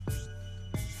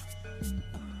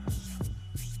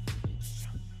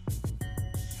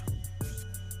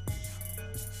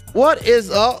What is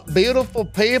up, beautiful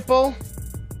people?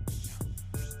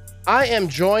 I am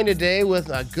joined today with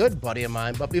a good buddy of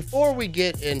mine, but before we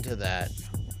get into that,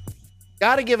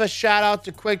 got to give a shout out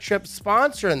to Quick Trip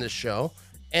sponsoring the show.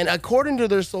 And according to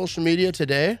their social media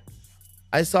today,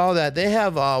 I saw that they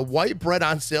have white bread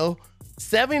on sale,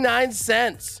 79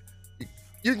 cents.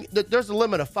 There's a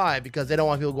limit of 5 because they don't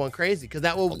want people going crazy because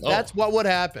that's what would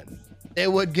happen. They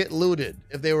would get looted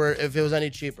if it was any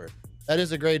cheaper. That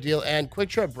is a great deal. And Quick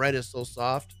Trip bread is so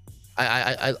soft.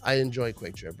 I enjoy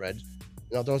Quick Trip bread.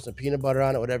 You know, throw some peanut butter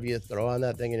on it, whatever you throw on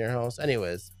that thing in your house.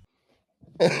 Anyways,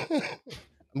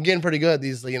 I'm getting pretty good at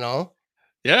these, Yeah,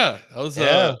 that was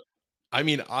Yeah. I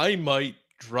mean, I might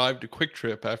drive to Quick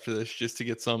Trip after this just to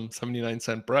get some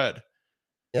 79-cent bread.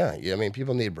 Yeah. I mean,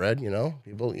 people need bread,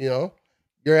 People,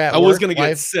 you're at I was work, gonna get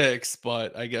wife. 6,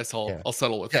 but I guess I'll Yeah. I'll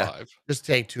settle with Yeah. 5. Just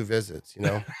take 2 visits.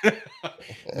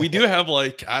 We do have,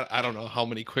 like, I don't know how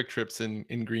many Quick Trips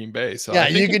in Green Bay, so Yeah, I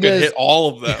you think we could could hit just all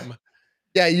of them.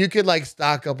 yeah, you could like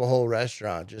stock up a whole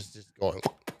restaurant just going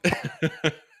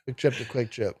quick trip to quick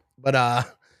trip.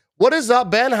 But what is up,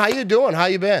 Ben? How you doing? How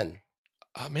you been?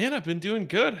 Man, I've been doing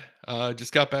good.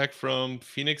 Just got back from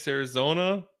Phoenix,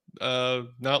 Arizona,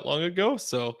 not long ago,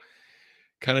 so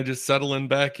kinda just settling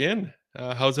back in.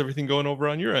 How's everything going over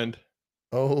on your end?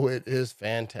 Oh, it is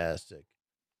fantastic.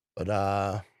 But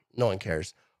no one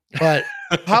cares. But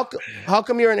how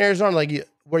come you're in Arizona? Like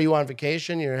were you on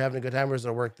vacation? You're having a good time or is it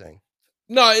a work thing?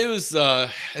 No, it was I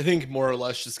think more or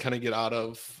less just kind of get out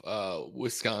of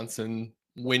Wisconsin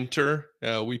winter.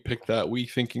 We picked that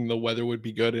week thinking the weather would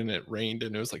be good and it rained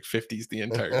and it was like 50s the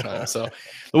entire time. So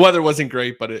the weather wasn't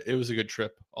great, but it was a good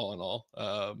trip all in all.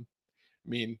 I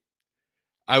mean,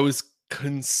 I was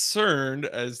concerned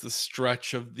as the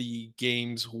stretch of the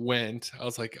games went. I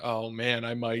was like, "Oh man,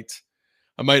 I might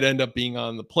end up being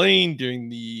on the plane during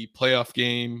the playoff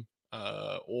game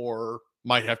or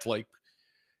might have to like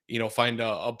find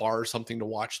a bar or something to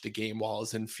watch the game while I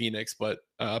was in Phoenix. But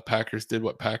Packers did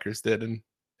what Packers did, and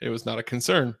it was not a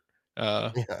concern,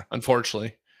 uh, Yeah,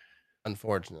 unfortunately.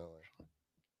 unfortunately.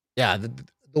 Yeah,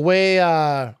 the way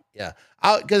yeah.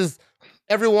 Cuz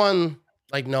everyone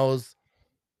like knows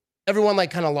everyone like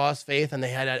kind of lost faith and they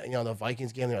had the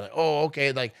Vikings game. They're like, "Oh,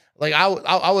 okay."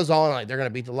 I was all in like they're going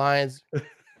to beat the Lions,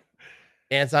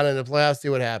 dance on in the playoffs, see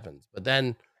what happens. But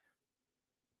then,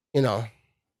 you know,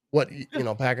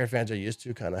 Yeah, Packer fans are used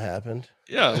to kind of happened.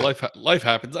 yeah, life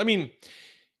happens. I mean,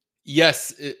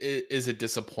 yes, is it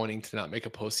disappointing to not make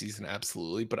a postseason?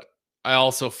 Absolutely, but I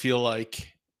also feel like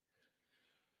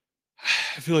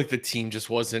the team just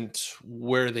wasn't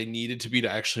where they needed to be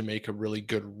to actually make a really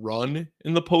good run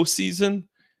in the postseason.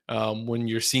 When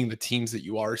you're seeing the teams that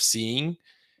you are seeing,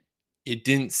 it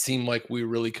didn't seem like we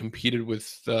really competed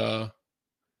with. I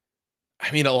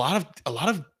mean, a lot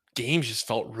of games just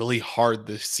felt really hard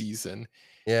this season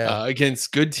Yeah.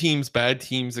 against good teams, bad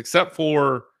teams, except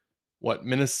for what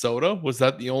Minnesota was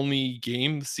that the only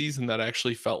game this season that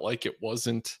actually felt like it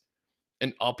wasn't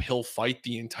an uphill fight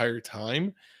the entire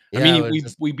time. I Yeah, it mean, was we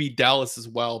just we beat Dallas as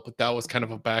well, but that was kind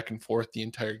of a back and forth the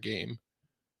entire game.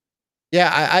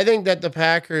 yeah, I think that the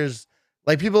Packers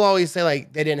like people always say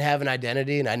like they didn't have an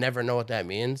identity and I never know what that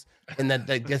means. And that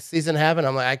like this season happened.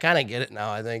 I'm like, I kind of get it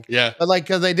now, I think. Yeah. But like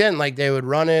cuz they didn't like they would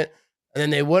run it and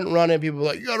then they wouldn't run it. People were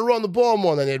like, you gotta run the ball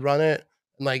more, and then they'd run it.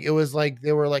 And like it was like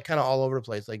they were like kind of all over the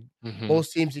place. Like Mhm.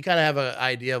 most teams, you kind of have an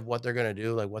idea of what they're gonna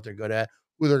do, like what they're good at,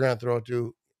 who they're gonna throw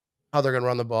to, how they're gonna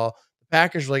run the ball. The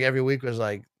Packers like every week was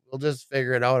like, we'll just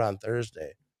figure it out on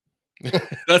Thursday.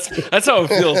 That's how it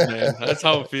feels, man. That's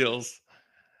how it feels.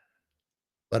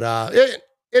 But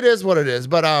it is what it is.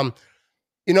 But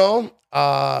you know,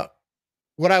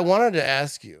 what I wanted to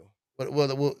ask you,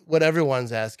 what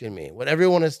everyone's asking me, what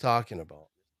everyone is talking about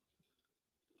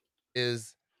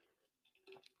is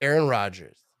Aaron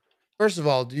Rodgers. First of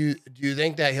all, do you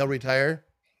think that he'll retire?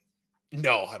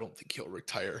 No, I don't think he'll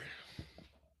retire.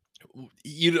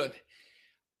 You don't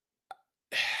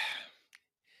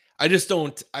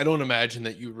I don't imagine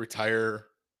that you retire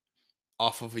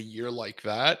off of a year like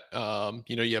that.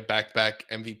 You have back-to-back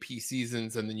MVP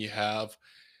seasons, and then you have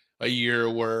a year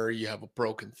where you have a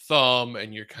broken thumb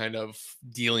and you're kind of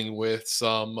dealing with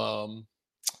some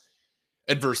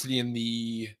adversity in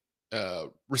the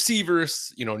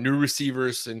receivers, new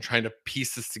receivers, and trying to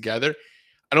piece this together.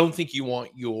 I don't think you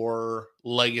want your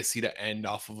legacy to end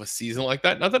off of a season like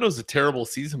that. Not that it was a terrible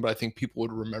season, but I think people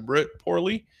would remember it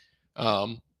poorly.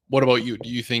 What about you? Do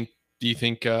you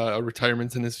think a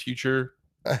retirement's in his future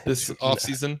I this do off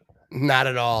season? not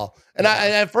at all. And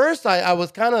Yeah. at first I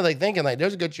was kind of like thinking like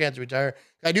there's a good chance to retire.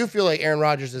 I do feel like Aaron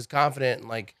Rodgers is confident and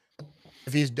like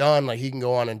if he's done, like he can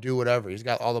go on and do whatever. He's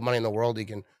got all the money in the world. He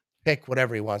can pick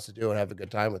whatever he wants to do and have a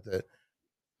good time with it.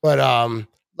 But,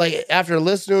 like, after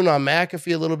listening on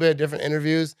McAfee a little bit, different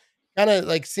interviews, kinda,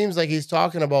 like, seems like he's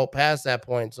talking about past that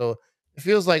point, so it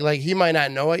feels like he might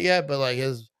not know it yet, but, like,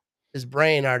 his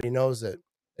brain already knows it,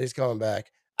 that he's coming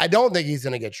back. I don't think he's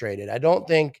gonna get traded. I don't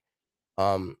think,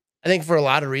 I think for a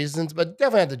lot of reasons, but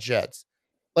definitely at the Jets.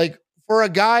 Like, for a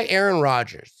guy, Aaron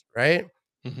Rodgers, right?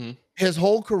 Mhm. His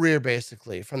whole career,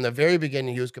 basically, from the very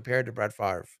beginning, he was compared to Brett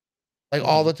Favre. Like,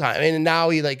 all Mhm. the time. I mean, now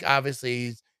he, like,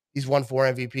 obviously, he's won 4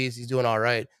 MVPs, he's doing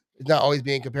alright. It's not always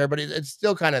being compared, but it's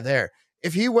still kinda there.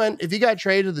 If he got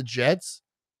traded to the Jets,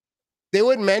 they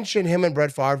would mention him and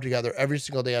Brett Favre together every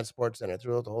single day on SportsCenter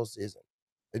throughout the whole season.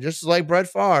 And just like Brett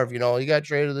Favre, he got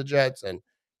traded to the Jets, and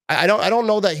I don't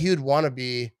know that he would wanna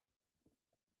be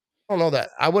I don't know that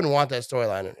I wouldn't want that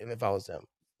storyline if I was him.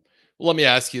 Well, let me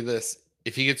ask you this: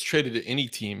 if he gets traded to any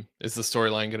team, is the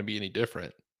storyline going to be any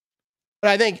different?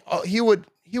 But I think, he would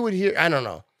hear I don't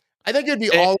know. I think it'd be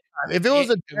Eh, all the time. If it was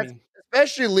a I Jets, mean,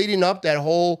 especially leading up that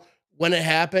whole when it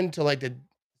happened to, like, the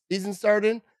season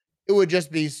started, it would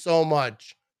just be so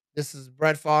much. This is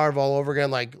Brett Favre all over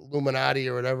again, like Illuminati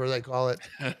or whatever they call it.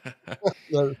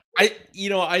 The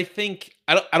I think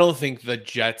I don't think the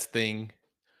Jets thing.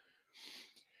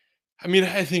 I mean,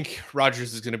 I think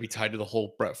Rodgers is going to be tied to the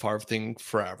whole Brett Favre thing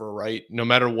forever, right? No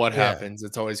matter what Yeah. happens,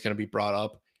 it's always going to be brought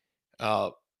up.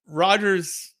 Uh,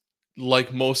 Rodgers,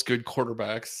 like most good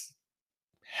quarterbacks,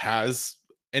 has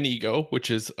an ego, which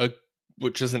isn't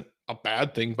a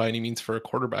bad thing by any means for a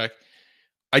quarterback.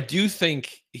 I do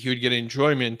think he would get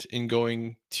enjoyment in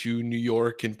going to New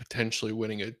York and potentially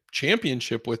winning a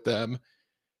championship with them,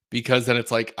 because then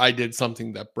it's like I did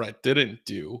something that Brett didn't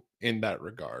do in that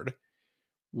regard.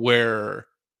 Where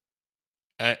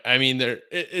I mean,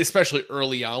 especially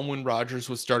early on when Rodgers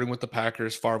was starting with the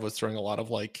Packers, Favre was throwing a lot of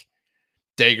like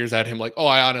daggers at him, like, "Oh,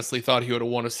 I honestly thought he would have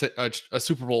won a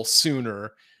Super Bowl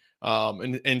sooner,"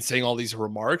 and saying all these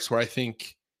remarks. Where I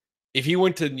think if he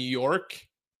went to New York,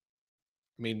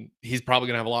 I mean, he's probably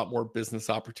going to have a lot more business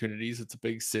opportunities. It's a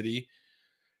big city.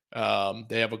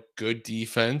 They have a good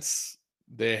defense.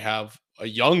 They have a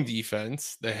young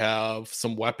defense. They have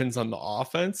some weapons on the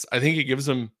offense. I think it gives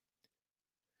them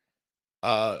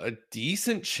a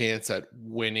decent chance at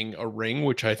winning a ring,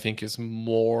 which I think is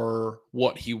more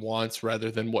what he wants rather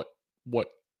than what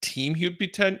team he would be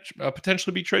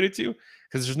potentially be traded to,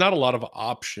 because there's not a lot of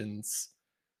options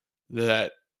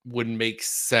that would make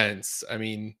sense. I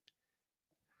mean,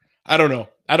 I don't know.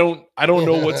 I don't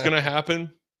know what's gonna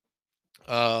happen.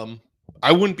 Um,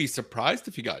 I wouldn't be surprised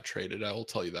if he got traded. I will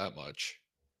tell you that much.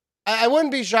 I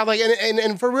wouldn't be shocked, like,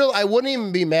 and for real, I wouldn't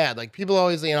even be mad. Like, people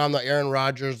always, I'm the Aaron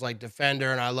Rodgers, like,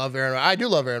 defender, and I do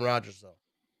love Aaron Rodgers,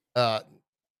 though. Uh,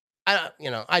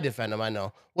 I defend him, I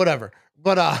know, whatever.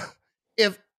 But,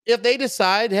 if they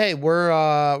decide, "Hey,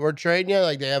 we're trading you,"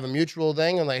 like, they have a mutual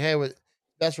thing and like, "Hey,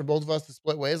 best for both of us to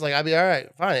split ways," like, I'd be,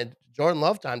 "Alright, fine. Jordan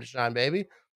Love time to shine, baby."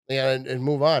 Yeah, and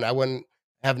move on. I wouldn't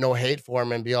have no hate for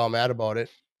him and be all mad about it.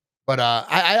 But,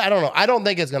 I don't know. I don't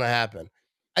think it's gonna happen.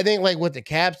 I think, like, with the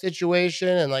cap situation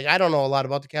and, like, I don't know a lot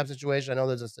about the cap situation. I know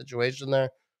there's a situation there.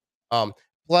 Um,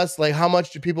 Plus, like, how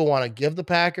much do people wanna give the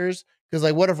Packers? Because,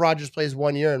 like, what if Rodgers plays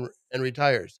 1 year and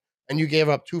retires, and you gave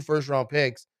up 2 first-round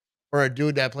picks for a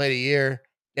dude that played a year,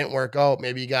 didn't work out,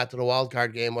 maybe you got to the wild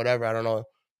card game, whatever, I don't know.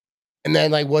 And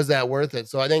then, like, was that worth it?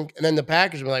 So I think and then the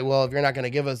Packers were like, "Well, if you're not gonna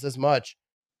give us this much,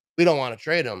 we don't wanna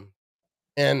trade him."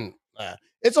 And,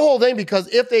 it's a whole thing because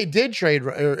if they did trade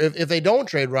or if they don't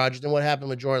trade Rodgers, then what happened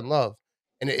with Jordan Love?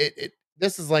 And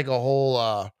this is like a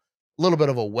whole, little bit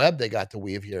of a web they got to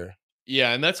weave here.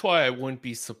 Yeah, and that's why I wouldn't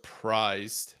be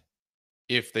surprised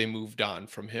if they moved on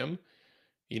from him.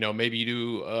 Maybe you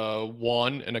do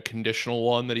one and a conditional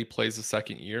one that he plays the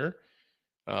second year.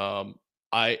 Um,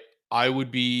 I I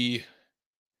would be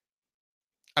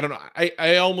I don't know.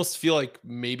 I almost feel like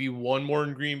maybe one more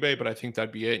in Green Bay, but I think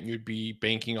that'd be it, and you'd be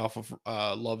banking off of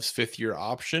Love's 5th year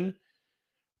option.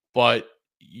 But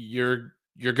you're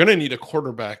gonna need a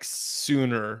quarterback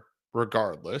sooner,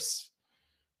 regardless.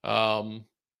 Um,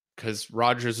 because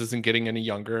Rodgers isn't getting any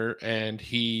younger, and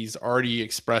he's already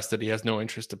expressed that he has no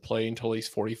interest to play until he's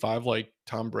 45, like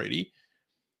Tom Brady.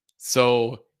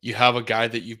 So you have a guy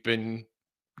that you've been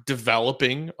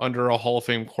developing under a Hall of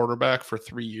Fame quarterback for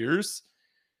 3 years,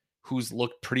 who's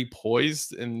looked pretty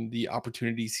poised in the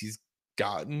opportunities he's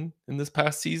gotten in this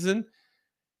past season.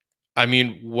 I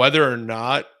mean, whether or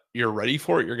not you're ready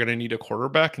for it, you're going to need a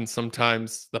quarterback. And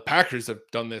sometimes the Packers have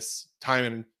done this time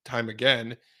and time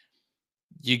again.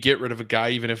 You get rid of a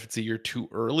guy, even if it's a year too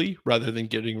early, rather than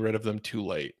getting rid of them too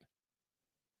late.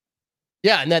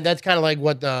 Yeah, and that's kinda like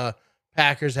what the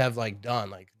Packers have, like, done,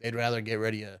 like, they'd rather get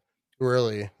rid of you too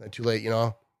early, too late, you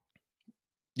know?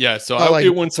 Yeah, so But like, it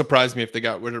wouldn't surprise me if they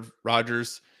got rid of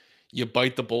Rodgers. You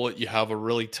bite the bullet, you have a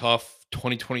really tough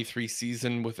 2023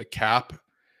 season with a cap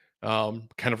kind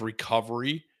of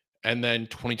recovery, and then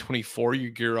 2024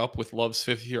 you gear up with Love's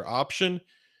 5th-year option.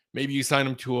 Maybe you sign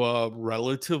him to a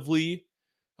relatively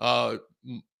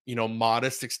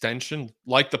modest extension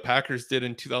like the Packers did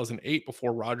in 2008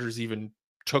 before Rodgers even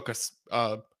took a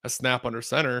snap under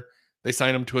center. They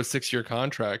signed him to a 6-year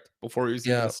contract before he was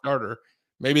even a yeah. starter.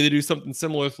 Maybe they do something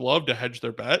similar with Love to hedge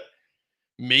their bet,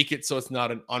 make it so it's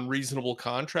not an unreasonable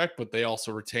contract, but they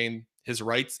also retain his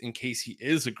rights in case he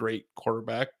is a great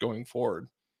quarterback going forward.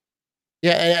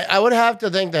 Yeah, and I would have to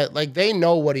think that, like, they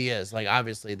know what he is, like,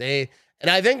 obviously, and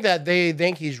I think that they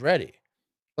think he's ready.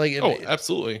 Like, Oh,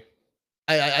 absolutely.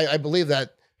 I believe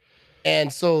that,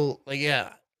 and so, like,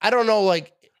 yeah, I don't know,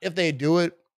 like, if they do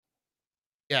it,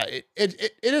 yeah, it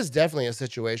is definitely a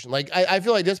situation. Like, I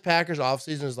feel like this Packers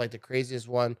offseason is, like, the craziest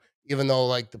one, even though,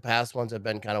 like, the past ones have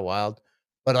been kinda wild.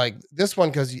 But, like, this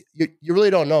one, 'cause you really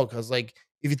don't know, 'cause, like,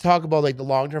 if you talk about, like, the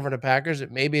long term for the Packers,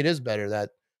 maybe it is better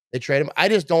that they trade him. I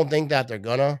just don't think that they're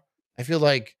gonna. I feel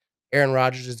like Aaron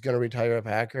Rodgers is gonna retire a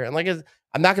Packer, and, like,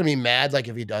 I'm not gonna be mad, like,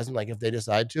 if he doesn't, like, if they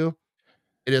decide to.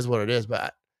 It is what it is,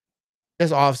 but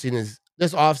this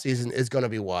offseason is gonna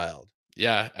be wild.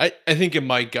 Yeah, I think in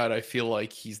my gut, I feel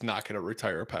like he's not going to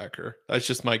retire a Packer. That's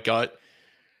just my gut.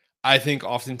 I think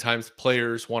oftentimes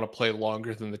players want to play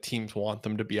longer than the teams want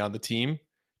them to be on the team,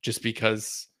 just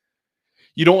because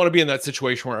you don't want to be in that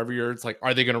situation where every year it's like,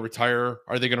 are they going to retire?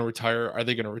 Are they going to retire? Are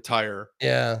they going to retire?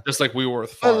 Yeah. Just like we were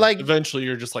with But, Favre. like, Eventually,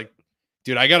 you're just like,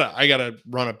 dude, I gotta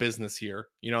run a business here,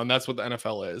 and that's what the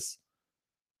NFL is.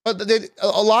 But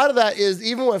a lot of that is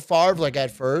even with Favre, like,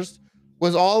 at first,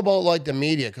 was all about, like, the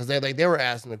media because they were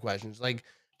asking the questions. Like,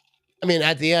 I mean,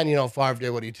 at the end, Favre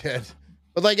did what he did.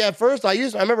 But, like, at first, I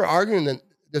remember arguing that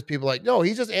just people like, "No,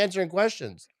 he's just answering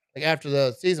questions," like, after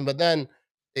the season, but then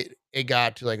it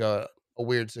got to, like, a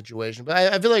weird situation. But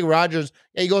I feel like Rodgers,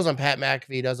 yeah, he goes on Pat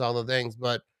McAfee, does all the things,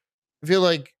 but I feel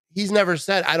like he's never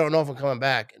said, "I don't know if I'm coming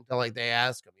back," until, like, they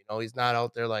ask him, he's not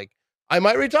out there like, "I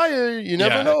might retire, you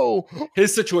never Yeah, know."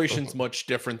 his situation's much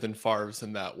different than Favre's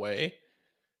in that way.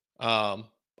 Um,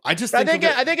 I just But think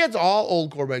of it. I think it's all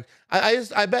old quarterbacks.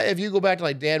 I bet if you go back to,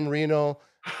 like, Dan Marino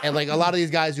and, like, a lot of these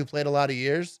guys who played a lot of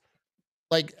years,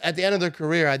 like, at the end of their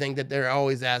career, I think that they're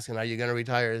always asking, "Are you gonna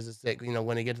retire? Is this it?"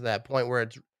 When they get to that point where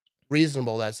it's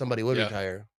reasonable that somebody would Yeah.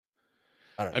 retire.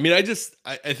 I don't I know. mean,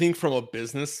 I think from a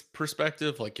business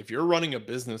perspective, like if you're running a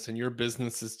business and your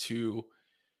business is to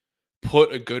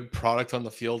put a good product on the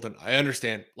field, and I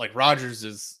understand like Rogers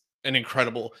is an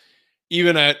incredible,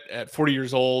 even at 40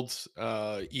 years old,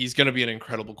 he's going to be an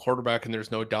incredible quarterback, and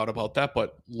there's no doubt about that.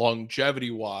 But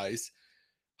longevity wise,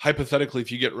 hypothetically, if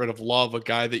you get rid of Love, a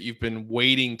guy that you've been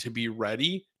waiting to be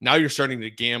ready, now you're starting to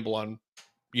gamble on,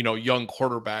 young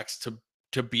quarterbacks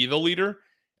to be the leader,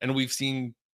 and we've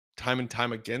seen time and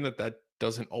time again that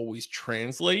doesn't always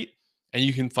translate, and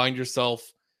you can find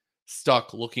yourself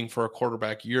stuck looking for a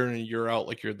quarterback year in and year out,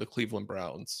 like you're the Cleveland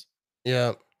Browns.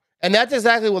 Yeah. And that's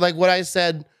exactly what I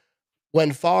said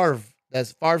when Favre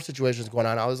situation is going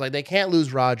on. I was like, "They can't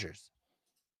lose Rodgers."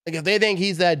 Like, if they think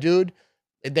he's that dude,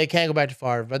 they can't go back to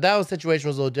Favre. But that situation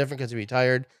was a little different because he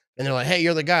retired. And they're like, "Hey,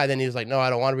 you're the guy." Then he was like, "No, I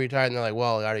don't want to be retired." And they're like,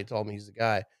 "Well, he already told me he's the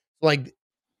guy." So, like,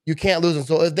 you can't lose him.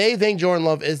 So if they think Jordan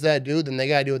Love is that dude, then they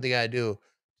gotta do what they gotta do to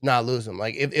not lose him.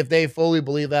 Like, if they fully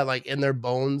believe that, like, in their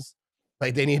bones,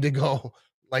 like, they need to go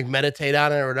like meditate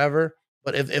on it or whatever.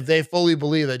 But if they fully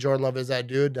believe that Jordan Love is that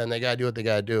dude, then they gotta do what they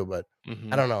gotta do. But I Hmm.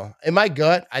 don't know. In my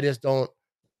gut, I just don't.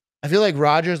 I feel like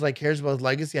Rodgers, like, cares about his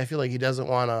legacy. I feel like he doesn't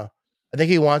wanna. I think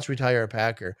he wants to retire a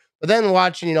Packer. But then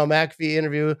watching, McAfee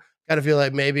interview, kinda feel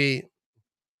like maybe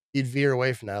he'd veer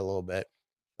away from that a little bit.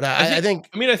 But I I think, think.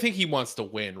 I mean, I think he wants to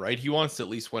win, right? He wants to at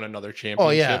least win another Oh,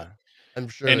 championship, yeah. I'm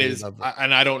sure and he'd love it.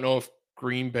 and I don't know if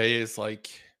Green Bay is like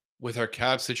with our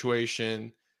cap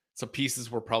situation, some pieces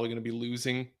we're probably going to be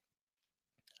losing.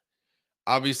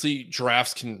 Obviously,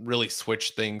 drafts can really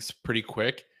switch things pretty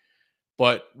quick,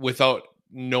 but without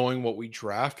knowing what we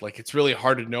draft, like it's really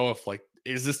hard to know if like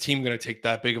is this team going to take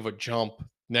that big of a jump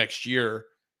next year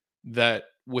that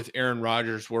with Aaron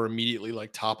Rodgers we're immediately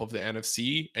like top of the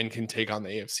NFC and can take on the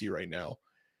AFC right now.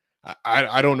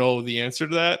 I don't know the answer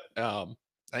to that.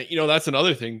 That's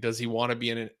another thing. Does he want to be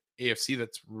in an AFC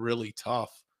that's really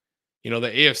tough? The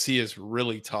AFC is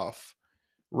really tough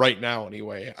right now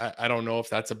anyway. I don't know if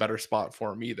that's a better spot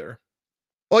for him either.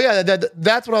 Oh, yeah,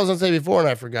 that's what I was gonna say before and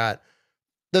I forgot.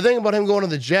 The thing about him going to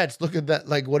the Jets, look at that,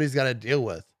 like, what he's gotta deal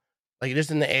with. Like,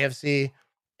 just in the AFC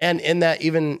and in that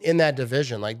even in that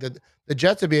division, like, the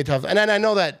Jets would be a tough, and then I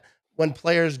know that when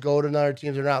players go to another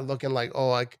teams, they're not looking like, oh,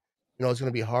 like, it's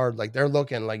gonna be hard. Like they're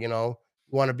looking like, you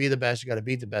want to be the best, you got to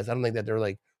beat the best. I don't think that they're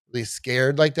like really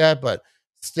scared like that, but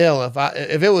still,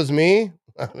 if it was me,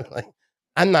 like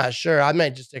I'm not sure. I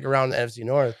might just stick around the NFC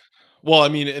North. Well, I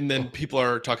mean, and then people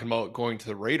are talking about going to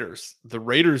the Raiders. The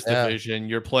Raiders Yeah, division,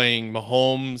 you're playing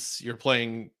Mahomes, you're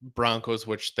playing Broncos,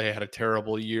 which they had a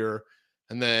terrible year.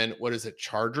 And then what is it,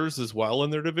 Chargers as well in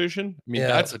their division? I mean, yeah,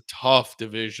 that's a tough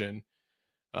division.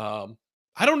 Um,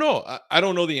 I don't know. I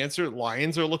don't know the answer.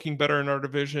 Lions are looking better in our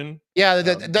division. yeah.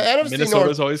 The NFC North.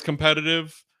 Minnesota's always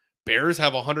competitive. Bears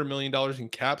have $100 million in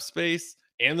cap space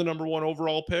and the number one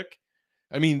overall pick.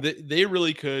 I mean, they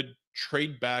really could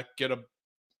trade back, get a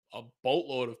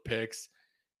boatload of picks,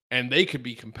 and they could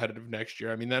be competitive next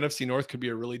year. I mean, the NFC North could be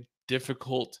a really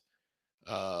difficult,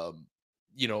 um,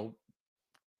 you know,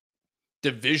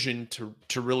 division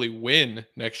to really win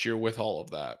next year with all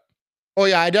of that. Oh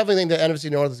yeah, I definitely think the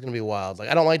NFC North is gonna be wild. Like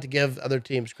I don't like to give other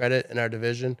teams credit in our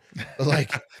division, but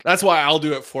like That's why I'll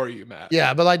do it for you, Matt.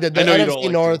 yeah, but like the I know you don't NFC like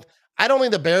to. North, I don't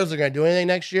think the Bears are gonna do anything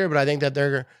next year, but I think that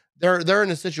they're in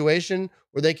a situation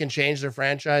where they can change their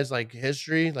franchise like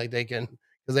history, like they can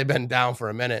because they've been down for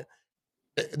a minute.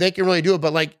 They can really do it,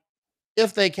 but like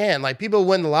if they can, like people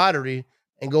win the lottery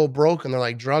and go broke and they're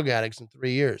like drug addicts in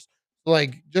 3 years. So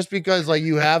like just because like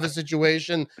you have a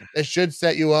situation that should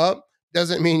set you up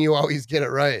doesn't mean you always get it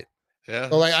right. Yeah,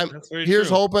 So like that's very here's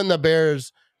true. hoping the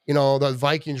Bears, the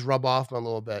Vikings rub off them a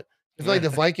little bit. I feel like the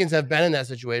Vikings have been in that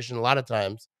situation a lot of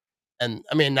times. And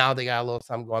I mean, now they got a little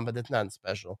something going, but it's nothing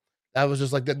special. That was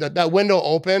just like that window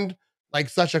opened like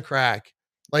such a crack.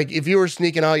 Like if you were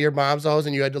sneaking out of your mom's house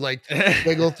and you had to like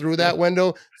wiggle through that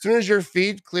window, as soon as your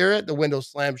feet clear it, the window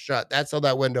slams shut. That's how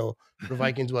that window for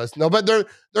Vikings was. No, but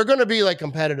they're gonna be like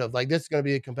competitive. Like this is gonna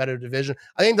be a competitive division.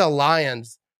 I think the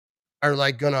Lions are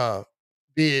like gonna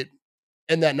be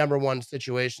in that number one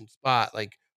situation spot.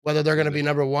 Like whether they're gonna be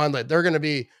number one, like they're gonna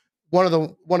be one of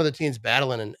the teams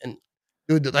battling and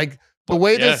dude, like the But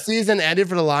way yeah, this season ended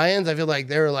for the Lions, I feel like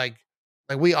they were like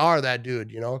we are that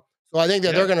dude. So I think that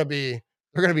yeah. they're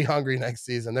gonna be hungry next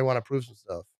season. They want to prove some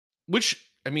stuff.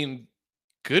 Which I mean,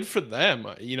 good for them.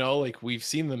 Like we've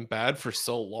seen them bad for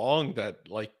so long that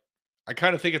like I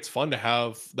kind of think it's fun to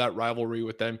have that rivalry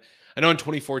with them. I know in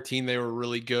 2014 they were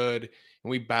really good and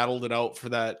we battled it out for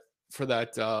that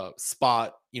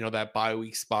spot, that bye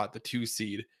week spot, the 2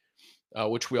 seed,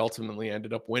 which we ultimately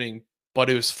ended up winning. But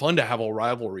it was fun to have a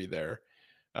rivalry there.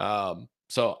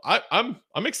 So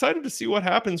I'm excited to see what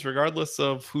happens, regardless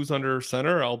of who's under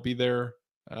center. I'll be there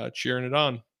cheering it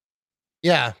on.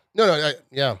 Yeah. No, no,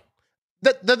 yeah.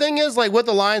 The thing is, like with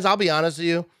the Lions, I'll be honest with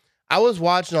you. I was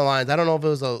watching the Lions. I don't know if it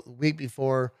was a week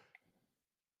before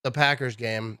the Packers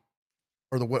game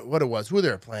or what it was, who they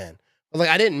were playing. But like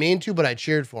I didn't mean to, but I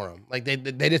cheered for them. Like they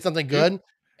did something Yeah. good,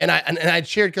 and I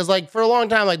cheered because like for a long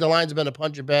time, like the Lions have been a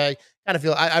puncher bag. Kind of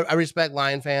feel I respect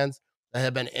Lion fans that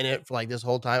have been in it for like this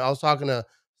whole time. I was talking to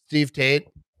Steve Tate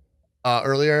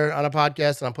earlier on a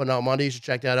podcast, and I'm putting out Monday. You should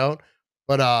check that out.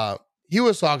 But he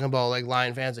was talking about like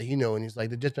Lion fans that he knew, and he's like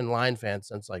they've just been Lion fans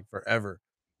since like forever.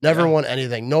 Never Yeah. won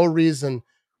anything. No reason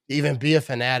to even be a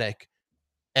fanatic.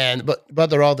 And but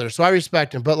they're all there, so I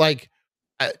respect him. But like,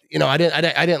 I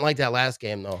didn't like that last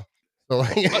game though. So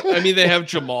like, I mean, they have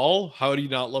Jamal. How do you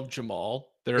not love Jamal?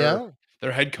 Their yeah,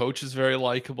 their head coach is very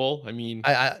likable. I mean,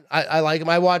 I like him.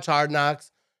 I watch Hard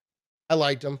Knocks. I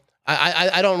liked him.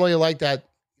 I don't really like that.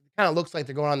 Kind of looks like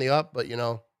they're going on the up, but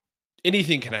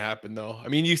anything can happen though. I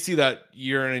mean, you see that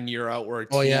year in and year out where a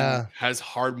oh team yeah, has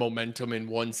hard momentum in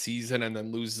one season and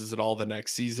then loses it all the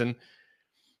next season.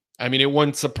 I mean, it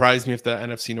wouldn't surprise me if the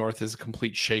NFC North is a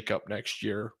complete shakeup next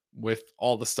year with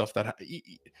all the stuff that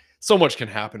so much can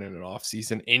happen in an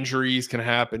offseason. Injuries can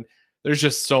happen. There's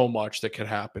just so much that could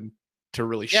happen to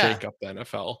really yeah, shake up the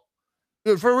NFL.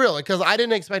 dude, for real. Because I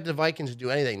didn't expect the Vikings to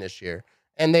do anything this year,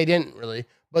 and they didn't really.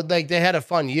 But like, they had a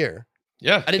fun year.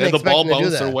 Yeah, I they didn't had the expect ball them to do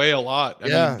bounce their that. way a lot. I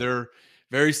mean, Yeah, they're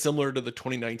very similar to the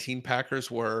 2019 Packers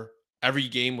where every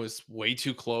game was way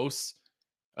too close.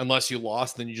 Unless you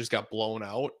lost, then you just got blown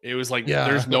out. It was like yeah.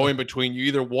 there's no in between. You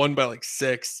either won by like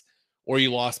 6 or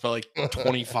you lost by like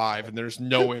 25, and there's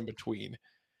no in between.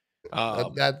 that,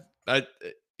 Um, that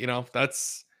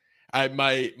that's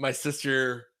my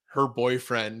sister, her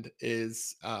boyfriend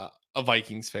is a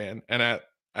Vikings fan, and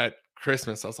at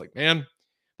Christmas, I was like, man,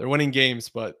 they're winning games,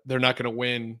 but they're not going to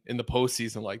win in the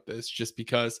postseason like this, just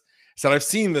because. I said I've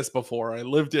seen this before. I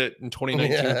lived it in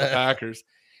 2019 with the yeah. Packers,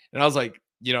 and I was like,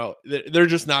 they're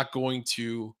just not going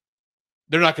to.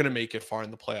 They're not going to make it far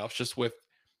in the playoffs. Just with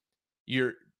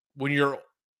your when you're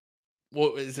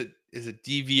what is it? Is it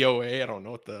DVOA? I don't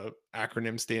know what the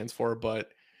acronym stands for,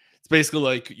 but It's basically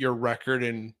like your record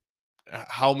and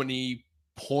how many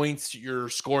points you're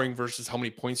scoring versus how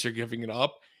many points you're giving it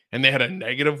up. And they had a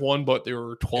negative one, but they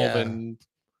were 12 Yeah. and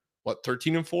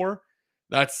 13 and 4.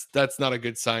 That's not a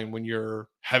good sign when you're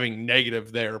having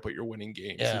negative there, but you're winning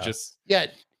games. It Yeah. just Yeah.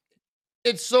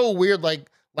 It's so weird, like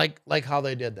how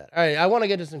they did that. All right, I want to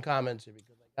get to some comments here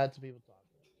because I got some people talking.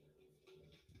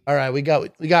 All right, we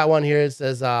got one here. It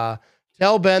says,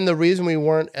 tell Ben the reason we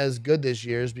weren't as good this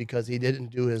year is because he didn't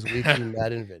do his weekly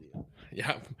Madden video.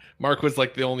 yeah. Mark was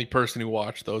like the only person who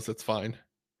watched those. That's fine.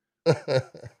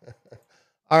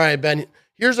 All right, Ben.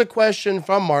 Here's a question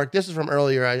from Mark. This is from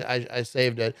earlier. I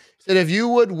saved it. He said, if you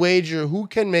would wager who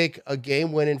can make a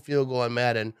game-winning field goal on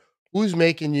Madden, who's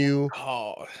making you?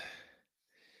 Oh,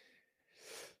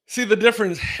 see the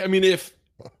difference. I mean, if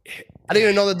I didn't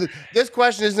even know that this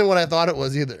question isn't what I thought it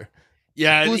was either.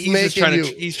 yeah, Who's he's just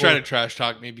making trying to trash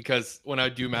talk me because when I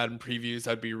do Madden previews,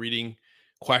 I'd be reading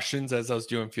questions as I was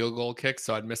doing field goal kicks,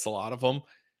 so I'd miss a lot of them.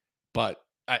 But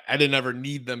I didn't ever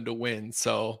need them to win,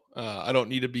 so I don't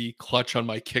need to be clutch on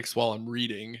my kicks while I'm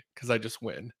reading because I just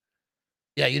win.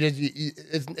 Yeah,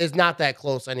 it's not that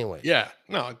close anyway. Yeah,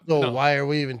 no. Why are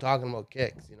we even talking about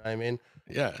kicks? You know what I mean?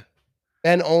 Yeah.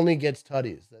 Ben only gets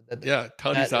tutties. Yeah,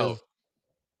 tutties out.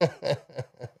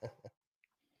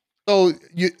 So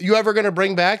you ever gonna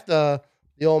bring back the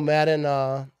old Madden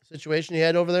situation you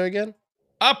had over there again?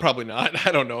 Probably not.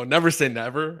 I don't know. Never say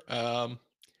never.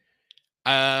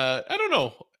 I don't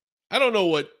know. I don't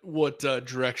know what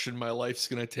direction my life's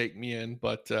gonna take me in,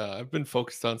 but I've been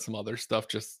focused on some other stuff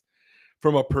just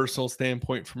from a personal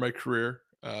standpoint for my career.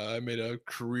 I made a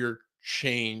career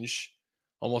change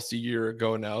almost a year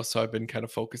ago now, so I've been kind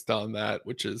of focused on that,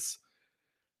 which has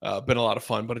been a lot of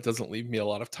fun, but it doesn't leave me a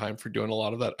lot of time for doing a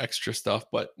lot of that extra stuff.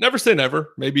 But never say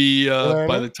never. Maybe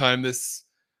by the time this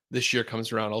year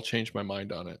comes around, I'll change my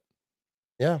mind on it.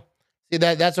 Yeah. See,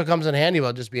 that's what comes in handy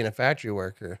about just being a factory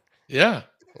worker. Yeah.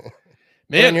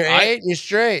 Man, you're 8, you're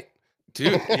straight.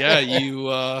 Dude,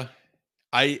 yeah,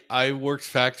 I worked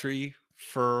factory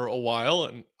for a while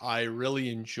and I really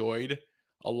enjoyed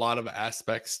a lot of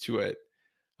aspects to it.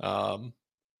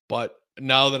 But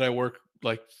now that I work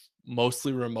like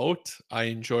mostly remote, I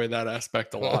enjoy that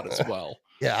aspect a lot as well.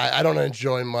 Yeah, I don't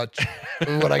enjoy much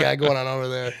what I got going on over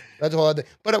there. That's a whole other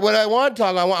thing. But what I want to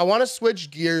talk, I want to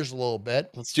switch gears a little bit.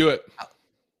 Let's do it.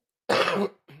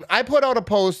 I put out a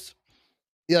post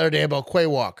the other day about Quay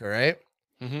Walker, right?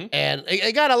 Mm-hmm. And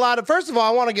it got a lot of. First of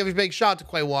all, I want to give a big shout out to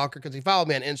Quay Walker because he followed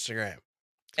me on Instagram.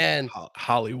 And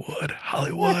Hollywood.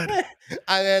 I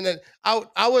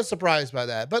was surprised by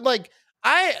that. But like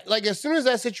as soon as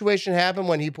that situation happened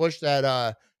when he pushed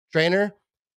that trainer,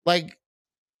 like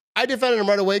I defended him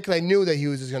right away because I knew that he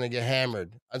was just gonna get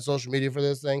hammered on social media for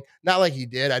this thing. Not like he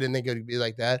did. I didn't think it would be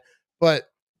like that. But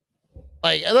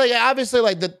like obviously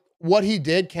like what he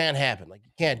did can't happen. Like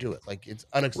you can't do it. Like it's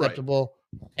unacceptable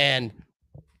and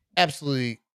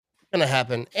absolutely gonna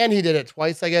happen. And he did it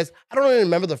twice, I guess. I don't even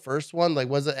remember the first one. Like,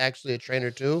 was it actually a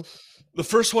trainer too? The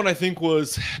first one I think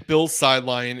was Bill's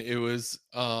sideline. It was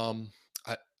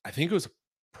I think it was a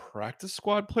practice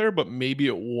squad player, but maybe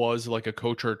it was like a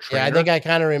coach or a trainer. Yeah, I think I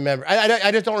kind of remember.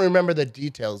 I just don't remember the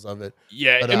details of it.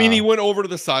 Yeah, but, I mean, he went over to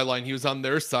the sideline. He was on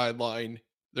their sideline.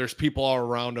 There's people all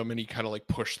around him, and he kind of like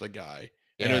pushed the guy.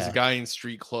 Yeah. And it was a guy in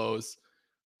street clothes,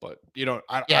 but I don't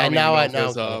even know if it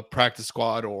was a practice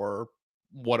squad or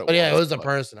what it was. Yeah, it was a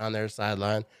person on their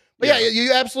sideline. But yeah,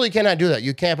 you absolutely cannot do that.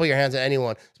 You can't put your hands on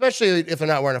anyone, especially if they're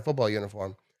not wearing a football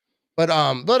uniform. But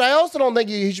I also don't think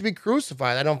he should be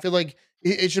crucified. I don't feel like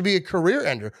it should be a career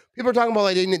ender. People are talking about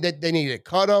like they need to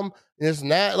cut him and this and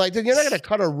that. Like you're not going to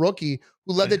cut a rookie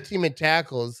who led the team in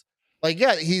tackles. Like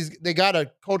they got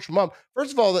to coach him up.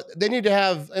 First of all, they need to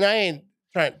have, and I ain't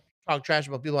trying to talk trash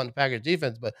about people on the Packers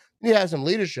defense, but they need to have some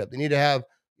leadership. They need to have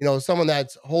someone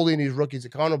that's holding these rookies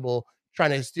accountable,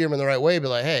 trying to steer them in the right way. Be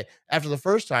like, hey, after the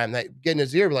first time, that get in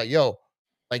his ear, be like, yo,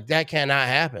 like that cannot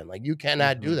happen. Like you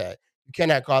cannot do that. You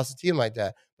cannot cost a team like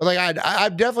that. But like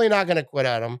I'm definitely not going to quit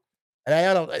at him. And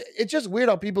I don't know. It's just weird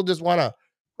how people just want to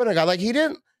quit a guy. Like he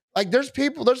didn't. Like there's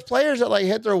players that like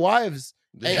hit their wives,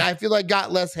 and I feel like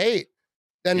got less hate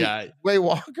than Quay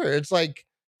Walker. It's like,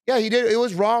 yeah, he did. It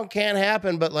was wrong. Can't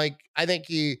happen. But like I think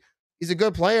he's a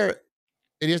good player.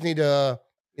 They just need to,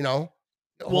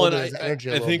 hold his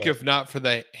energy. I think if not for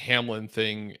the Hamlin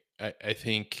thing, I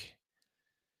think.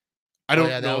 I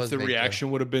don't know if the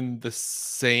reaction would have been the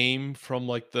same from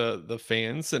like the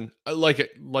fans, and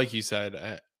like you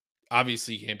said,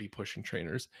 obviously you can't be pushing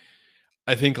trainers.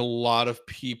 I think a lot of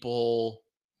people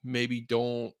maybe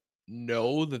don't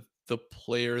know that the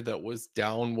player that was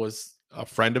down was a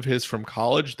friend of his from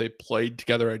college. They played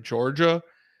together at Georgia.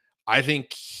 I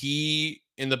think he,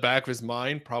 in the back of his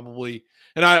mind, probably,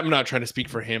 and I'm not trying to speak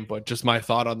for him, but just my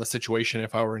thought on the situation,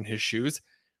 if I were in his shoes,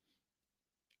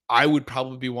 I would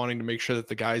probably be wanting to make sure that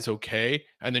the guy's okay.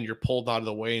 And then you're pulled out of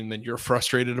the way and then you're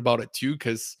frustrated about it too.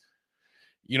 Cause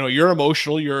you're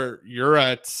emotional. You're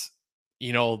at,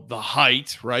 the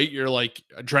height, right? You're like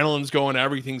adrenaline's going,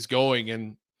 everything's going.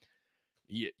 And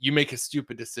you make a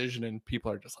stupid decision and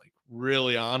people are just like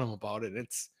really on him about it.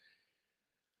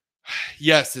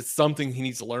 Yes, it's something he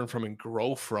needs to learn from and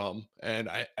grow from. And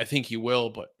I think he will,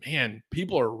 but man,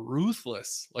 people are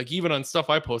ruthless. Like even on stuff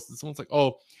I posted, someone's like,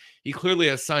 oh, he clearly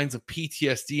has signs of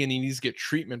PTSD and he needs to get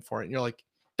treatment for it. And you're like,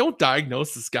 don't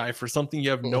diagnose this guy for something you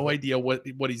have no idea what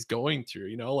he's going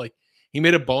through. Like he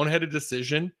made a boneheaded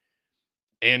decision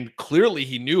and clearly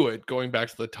he knew it going back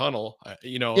to the tunnel.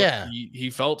 Yeah.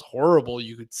 He felt horrible.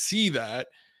 You could see that.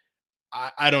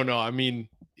 I don't know. I mean,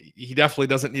 he definitely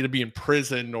doesn't need to be in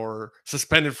prison or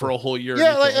suspended for a whole year.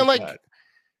 Yeah,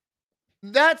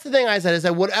 that's the thing I said is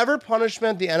that whatever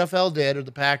punishment the NFL did or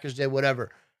the Packers did, whatever.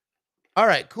 All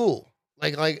right, cool.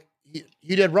 Like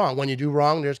you did wrong. When you do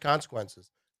wrong, there's consequences.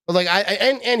 But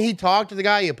and he talked to the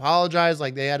guy. He apologized.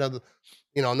 Like they had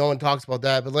no one talks about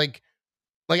that. But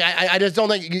I just don't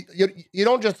think you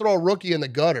don't just throw a rookie in the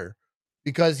gutter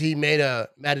because he made a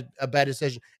bad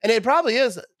decision. And it probably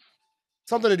is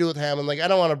something to do with him. And I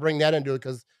don't want to bring that into it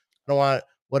because I don't want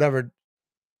whatever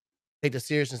take the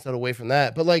seriousness away from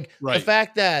that. But the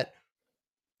fact that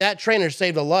trainer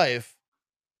saved a life,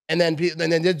 and then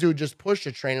this dude just pushed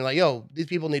the trainer like, yo, these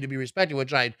people need to be respected,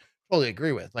 which I totally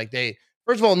agree with.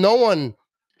 First of all, no one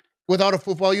without a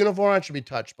football uniform should be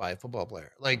touched by a football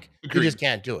player. Agreed. You just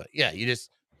can't do it. Yeah,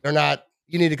 they're not.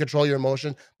 You need to control your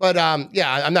emotions. But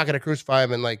yeah, I'm not going to crucify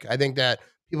him. And I think that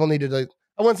people need to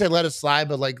I wouldn't say let it slide,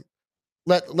 but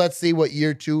let's see what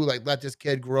year 2, let this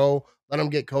kid grow, let him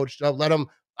get coached up, let him.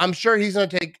 I'm sure he's gonna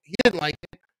he didn't like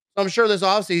it. So I'm sure this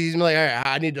offseason he's gonna be like, all right,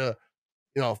 I need to,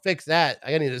 fix that.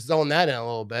 I need to zone that in a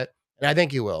little bit. And I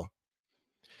think he will.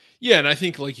 Yeah, and I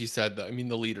think like you said, the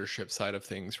leadership side of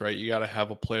things, right? You gotta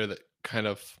have a player that kind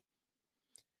of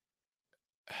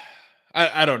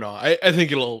I don't know. I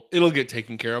think it'll get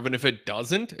taken care of. And if it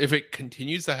doesn't, if it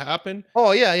continues to happen,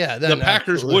 oh yeah. Then the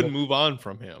Packers would move on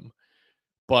from him.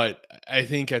 But I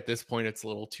think at this point it's a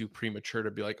little too premature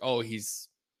to be like, oh, he's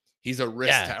a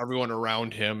risk to everyone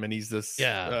around him, and he's this.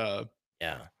 Yeah.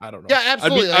 I don't know. Yeah,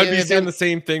 absolutely. I'd be saying the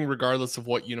same thing regardless of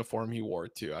what uniform he wore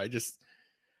too.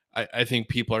 I think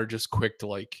people are just quick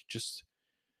to just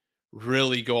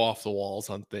really go off the walls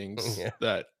on things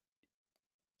that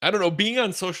I don't know. Being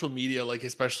on social media,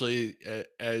 especially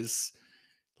as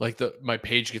my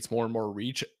page gets more and more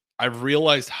reach, I've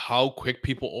realized how quick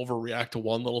people overreact to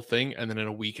one little thing, and then in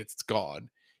a week it's gone.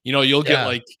 You'll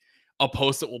get a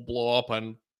post that will blow up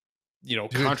on,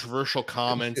 controversial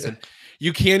comments, and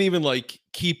you can't even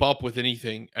keep up with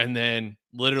anything. And then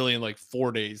literally in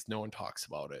 4 days, no one talks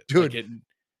about it. Dude,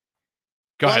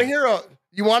 go ahead.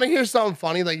 You want to hear something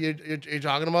funny? You're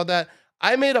talking about that.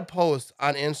 I made a post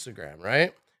on Instagram,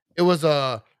 right? It was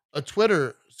a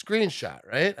Twitter screenshot,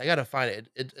 right? I gotta find it.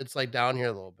 It's down here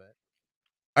a little bit.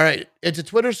 All right, it's a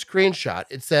Twitter screenshot.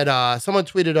 It said someone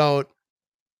tweeted out,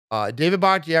 David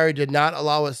Bakhtiari did not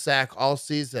allow a sack all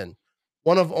season.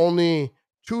 One of only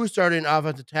 2 starting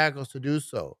offensive tackles to do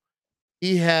so.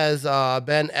 He has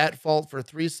been at fault for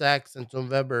 3 sacks since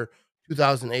November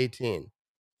 2018.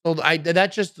 So I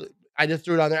just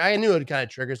threw it on there. I knew it would kind of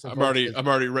trigger some. I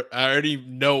already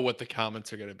know what the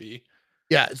comments are going to be.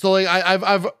 Yeah, so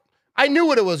I knew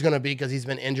what it was going to be because he's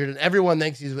been injured, and everyone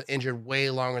thinks he's been injured way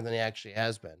longer than he actually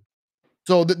has been.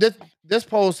 So this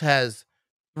post has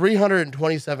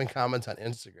 327 comments on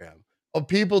Instagram of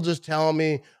people just telling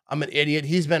me I'm an idiot.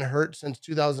 He's been hurt since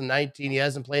 2019. He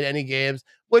hasn't played any games,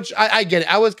 which I get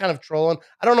it. I was kind of trolling.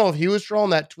 I don't know if he was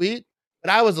trolling that tweet, but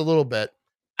I was a little bit.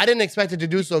 I didn't expect it to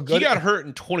do so good. He got hurt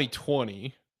in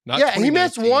 2020. He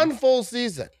missed 1 full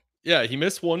season. Yeah, he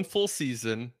missed 1 full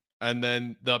season. And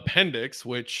then the appendix,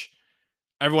 which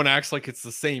everyone acts like it's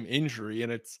the same injury.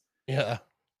 And it's,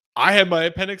 I had my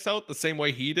appendix out the same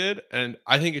way he did. And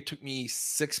I think it took me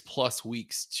 6+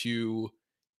 weeks to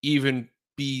even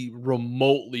be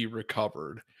remotely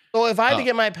recovered. So if I had to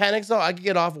get my appendix out, I could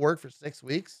get off work for 6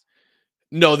 weeks?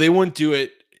 No, they wouldn't do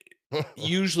it.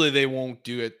 Usually they won't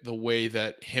do it the way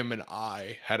that him and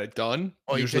I had it done.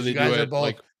 Usually they do it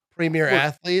both premier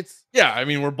athletes. Yeah, I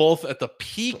mean, we're both at the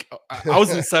peak. I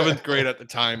was in 7th grade at the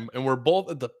time, and we're both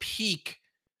at the peak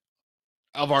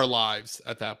of our lives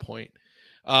at that point.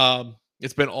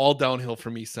 It's been all downhill for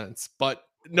me since. But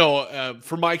no,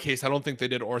 for my case, I don't think they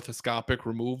did orthoscopic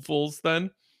removals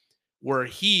then, where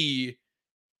he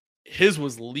his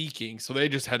was leaking, so they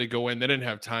just had to go in. They didn't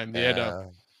have time. They had to, Yeah.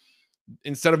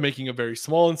 instead of making a very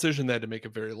small incision, they had to make a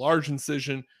very large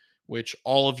incision, which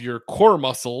all of your core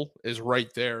muscle is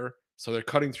right there. So they're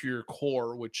cutting through your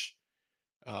core, which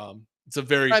it's a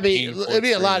very painful It'd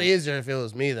be a lot experience. easier if it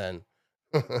was me then.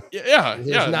 Yeah, yeah, There's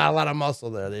yeah. not a lot of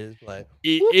muscle there. They just like,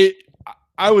 It, whoop. it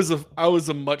I was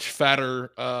a much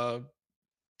fatter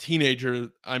teenager.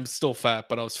 I'm still fat,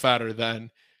 but I was fatter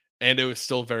then, and it was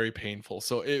still very painful.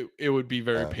 So it would be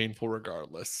very Yeah. painful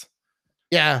regardless.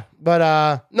 Yeah,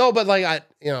 but no, but like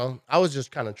I was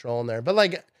just kind of trolling there. But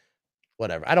like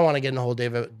whatever. I don't want to get in the whole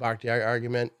David Bakhtiari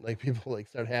argument. Like people like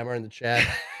start hammering the chat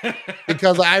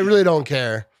because I really don't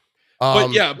care.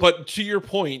 But yeah, but to your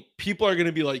point, people are going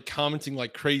to be like commenting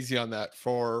like crazy on that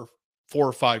for 4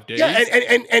 or 5 days. Yeah,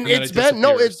 and then it's it been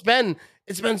no, disappears.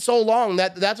 it's been so long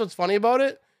that's what's funny about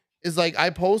it is like I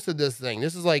posted this thing.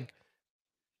 This is like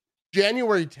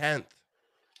January 10th.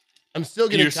 I'm still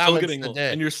And getting you're still comments getting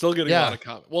today. and you're still getting a lot Yeah. of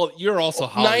comments. Well, you're also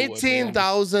Hollywood, man.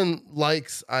 19,000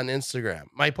 likes on Instagram.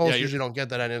 My Yeah, posts you're usually don't get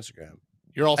that on Instagram.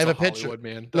 you're I have also a picture. Hollywood,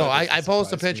 man. No, That I doesn't post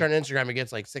a surprise picture me. on Instagram. It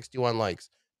gets like 61 likes.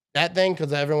 That thing,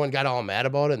 because everyone got all mad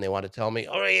about it and they want to tell me,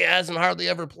 oh, he hasn't hardly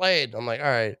ever played. I'm like, all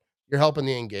right, you're helping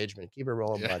the engagement. Keep it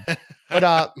rolling, bud. Yeah.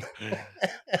 But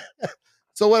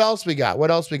so what else we got? What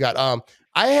else we got?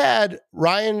 I had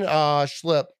Ryan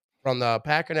Schlip from the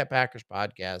Packernet Packers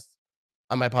podcast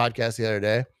on my podcast the other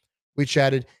day. We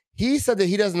chatted. He said that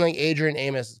he doesn't think Adrian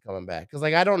Amos is coming back because,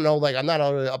 like, I don't know, like, I'm not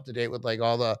really up to date with like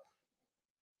all the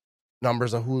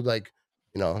numbers of who, like,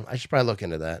 I should probably look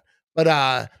into that.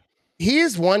 But he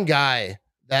is one guy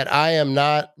that I am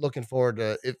not looking forward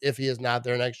to if he is not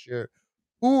there next year.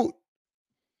 Who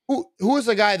who is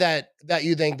the guy that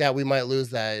you think that we might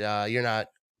lose you're not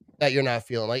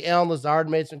feeling? Like Alan Lazard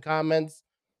made some comments.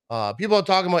 People are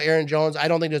talking about Aaron Jones. I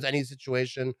don't think there's any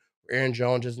situation where Aaron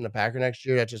Jones isn't a Packer next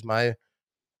year. That's just my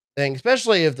thing.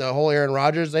 Especially if the whole Aaron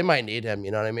Rodgers, they might need him.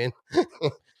 You know what I mean?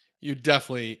 You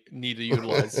definitely need to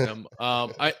utilize him.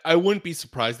 I wouldn't be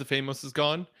surprised if Amos is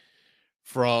gone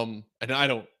from, and I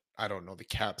don't know the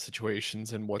cap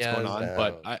situations and what's going Yeah, on,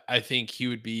 but I think he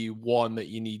would be one that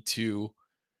you need to.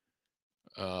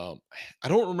 I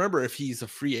don't remember if he's a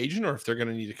free agent or if they're going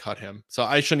to need to cut him, so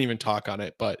I shouldn't even talk on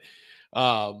it. But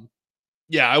um,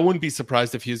 yeah, I wouldn't be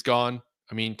surprised if he's gone.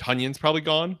 I mean, Tunyon's probably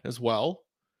gone as well.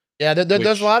 yeah. There's a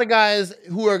Which lot of guys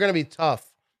who are going to be tough.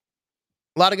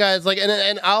 A lot of guys like,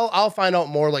 and I'll find out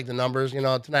more like the numbers.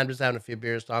 Tonight I'm just having a few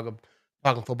beers talking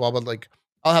football, but like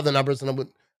I'll have the numbers and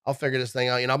I'll figure this thing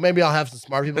out. Maybe I'll have some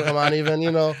smart people come on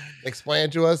even explain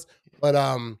it to us. But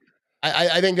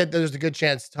I think that there's a good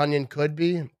chance Tunyon could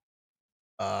be.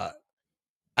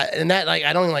 And that like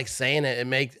I don't even like saying it. It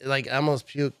makes like I almost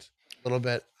puked a little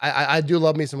bit. I do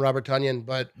love me some Robert Tunyon,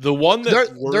 but the one that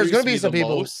there's worries gonna be me some the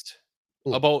people. most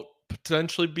Ooh. about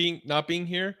potentially not being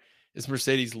here is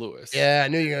Mercedes Lewis. Yeah, I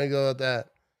knew you were gonna go with that.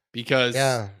 Because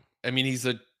Yeah. I mean he's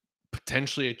a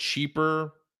potentially a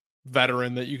cheaper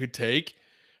veteran that you could take,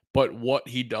 but what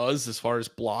he does as far as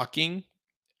blocking,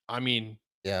 I mean,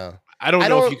 Yeah. I don't I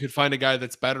know if don't you could find a guy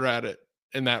that's better at it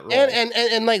in that role.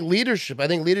 and like leadership. I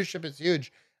think leadership is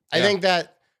huge. I Yeah. think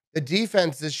that the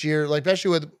defense this year, like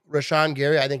especially with Rashawn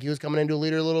Gary, I think he was coming into a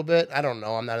leader a little bit. I don't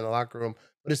know. I'm not in the locker room,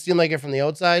 but it seemed like it from the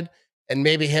outside. And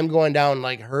maybe him going down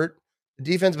like hurt the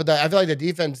defense. But I feel like the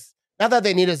defense, not that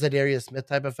they need a Zadarius Smith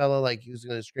type of fellow, like he was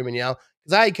going to scream and yell.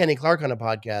 Because I had Kenny Clark on a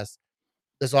podcast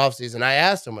this offseason. I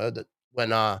asked him when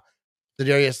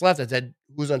Zadarius left, I said,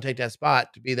 who's going to take that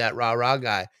spot to be that rah-rah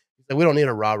guy? He said, we don't need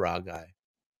a rah-rah guy.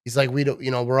 He's like, we don't,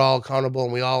 we're all accountable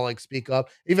and we all like speak up.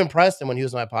 Even Preston, when he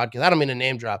was on my podcast, I don't mean to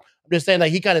name drop. I'm just saying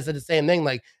like he kind of said the same thing.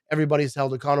 Like everybody's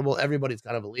held accountable. Everybody's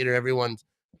kind of a leader. Everyone's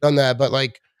done that. But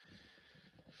like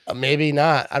maybe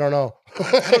not. I don't know.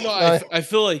 I don't know. I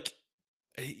feel like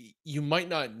you might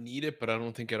not need it, but I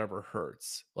don't think it ever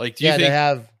hurts. Like, do you Yeah, they think,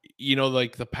 have.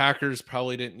 like the Packers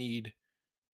probably didn't need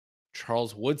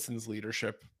Charles Woodson's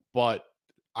leadership, but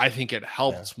I think it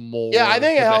helped more. Yeah, I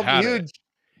think it that they helped had huge.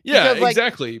 Yeah, Because, like,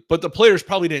 exactly. But the players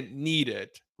probably didn't need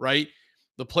it, right?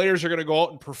 The players are going to go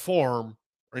out and perform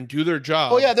and do their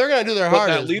job. oh yeah, they're gonna do their But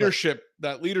hardest.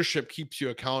 that leadership keeps you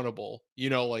accountable.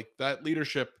 Like that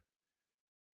leadership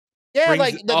Yeah, brings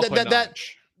like it up a that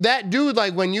notch. that dude,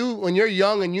 like when you're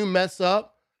young and you mess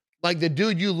up, like the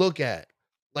dude you look at,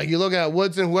 like you look at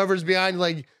Woodson, whoever's behind,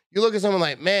 like you look at someone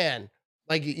like, man,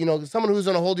 like someone who's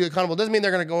gonna hold you accountable. Doesn't mean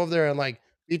they're gonna go over there and like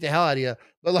beat the hell out of you,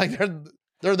 but like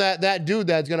they're that dude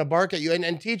that's gonna bark at you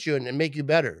and teach you and make you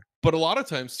better. But a lot of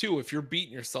times too, if you're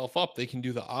beating yourself up, they can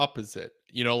do the opposite.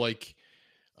 Think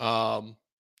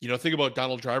about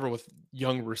Donald Driver with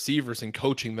young receivers and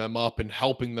coaching them up and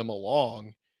helping them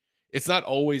along. it's not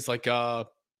always like I'm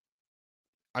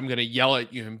gonna yell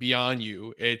at you and be on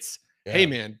you. It's, hey Yeah.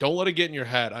 man, don't let it get in your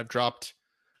head. I've dropped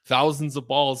thousands of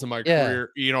balls in my Yeah.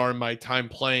 career, or in my time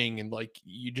playing, and like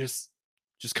you just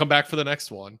come back for the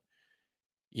next one.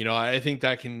 I think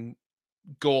that can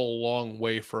go a long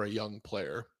way for a young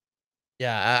player.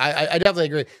 Yeah, I definitely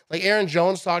agree. Like Aaron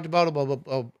Jones talked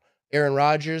about Aaron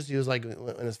Rodgers. He was like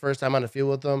in his first time on the field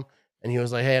with them, and he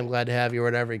was like, "Hey, I'm glad to have you," or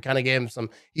whatever. He kind of gave him some.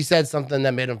 He said something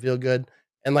that made him feel good,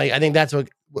 and like I think that's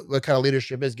what kind of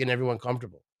leadership is, getting everyone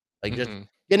comfortable, like just Mhm.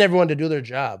 getting everyone to do their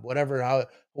job,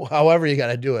 however you got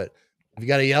to do it. If you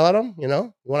got to yell at them, you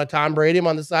want to Tom Brady him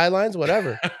on the sidelines,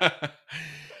 whatever.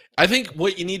 I think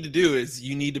what you need to do is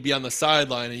you need to be on the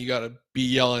sideline and you got to be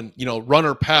yelling, run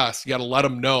or pass. You got to let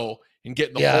them know and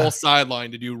get the whole Yeah.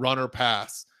 sideline to do run or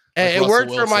pass, like Hey, it Russell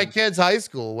worked for my Wilson. kid's high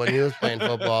school when he was playing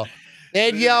football.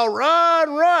 They'd yell,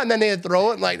 "Run, run!" Then they'd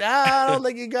throw it. And like, I don't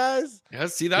think you guys, Yeah,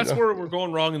 see, you that's know. where we're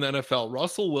going wrong in the NFL.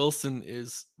 Russell Wilson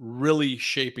is really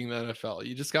shaping the NFL.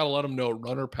 You just got to let him know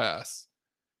run or pass.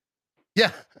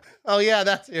 Yeah. Oh yeah,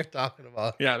 that's what you're talking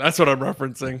about. Yeah, that's what I'm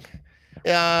referencing.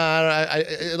 Yeah,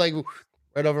 like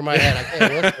right over my head. I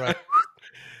can't whisper it.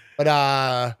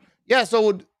 But yeah.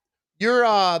 So you're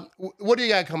what do you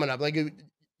got coming up? Like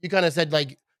you kind of said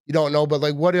like you don't know, but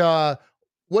like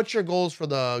what's your goals for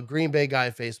the Green Bay Guy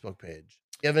Facebook page?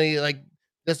 You have any like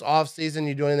this off season?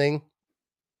 You do anything?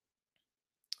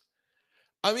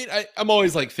 I mean, I'm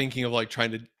always like thinking of like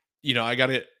trying to, I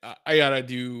gotta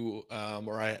do,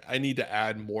 or I need to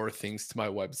add more things to my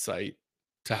website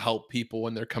to help people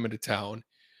when they're coming to town.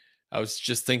 I was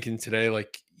just thinking today,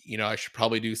 like, I should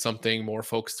probably do something more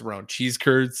focused around cheese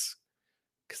curds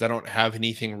because I don't have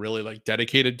anything really like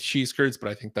dedicated to cheese curds, but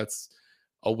I think that's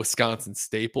a Wisconsin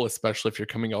staple, especially if you're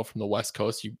coming out from the West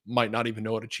Coast. You might not even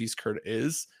know what a cheese curd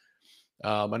is.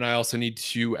 And I also need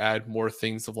to add more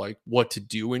things of like what to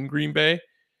do in Green Bay,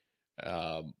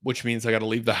 which means I got to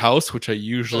leave the house, which I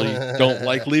usually don't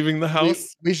like leaving the we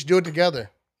house. we should do it together.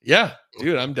 Yeah,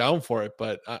 dude, I'm down for it,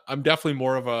 but I'm definitely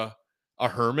more of a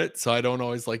hermit, so I don't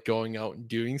always like going out and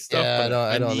doing stuff, Yeah, but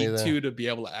I I don't need either. to be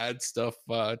able to add stuff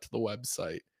to the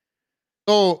website.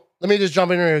 So let me just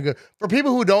jump in here. For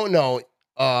people who don't know,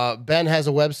 Ben has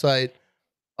a website.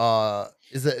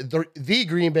 Is it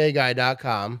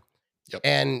thegreenbayguy.com, Yep.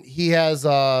 and he has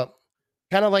kind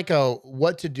of like a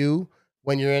what to do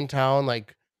when you're in town.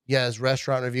 Like he has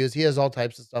restaurant reviews. He has all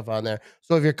types of stuff on there.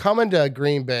 So if you're coming to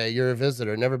Green Bay, you're a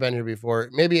visitor, never been here before.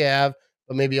 Maybe you have,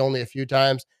 but maybe only a few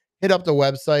times. Hit up the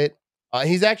website.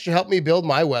 He's actually helped me build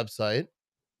my website.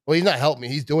 Well, he's not helped me.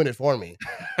 He's doing it for me.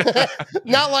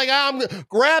 Not like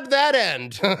grab that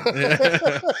end.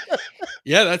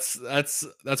 Yeah,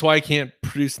 that's why I can't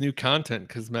produce new content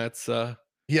because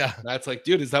Yeah. Matt's like,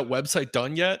 dude, is that website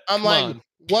done yet? I'm Come like, on.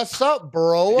 what's up,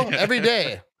 bro? Yeah. Every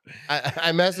day.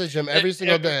 I message him every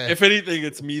single day. If anything,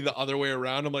 it's me the other way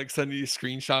around. I'm like sending you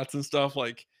screenshots and stuff,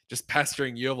 like just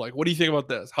pestering you. I'm like, what do you think about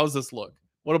this? How's this look?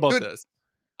 What about Dude, this?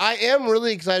 I am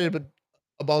really excited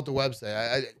about the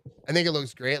website. I think it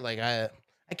looks great. Like I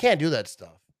can't do that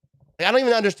stuff. Like, I don't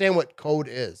even understand what code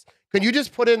is. Can you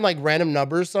just put in like random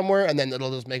numbers somewhere and then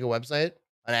it'll just make a website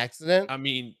on accident? I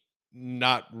mean,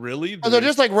 not really. Oh, they're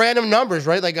just There's like random numbers,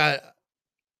 right? Like at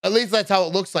least that's how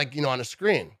it looks like, on a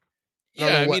screen. I don't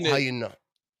Yeah, know I mean how you know.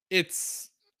 it's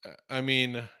I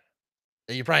mean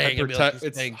You probably ain't gonna be able to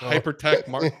it's speak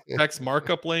though. text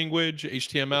markup language,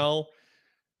 HTML,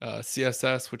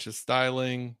 CSS, which is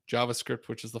styling, JavaScript,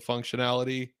 which is the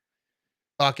functionality.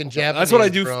 Talking That's what I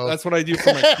Japanese, do. bro. That's what I do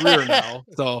for my career now.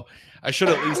 So I should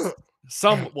at least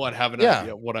somewhat have an Yeah.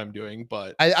 idea of what I'm doing.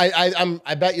 But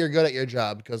I bet you're good at your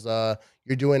job because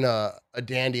you're doing a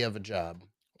dandy of a job.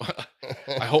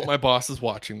 I hope my boss is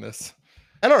watching this.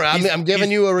 I don't know. I'm giving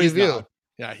you a He's review. not.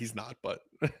 Yeah, he's not. But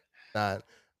Not.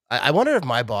 I wonder if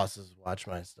my bosses watch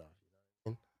my stuff.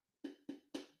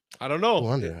 I don't I know.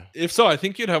 wonder. If so, I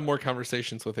think you'd have more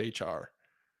conversations with HR.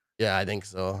 Yeah, I think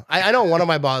so. I know one of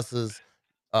my bosses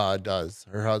does.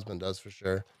 Her husband does for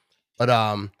sure. But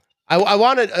I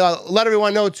want to let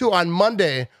everyone know too on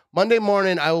Monday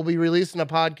morning, I will be releasing a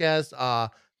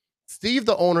podcast. Steve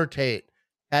the owner Tate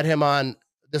had him on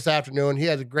this afternoon. He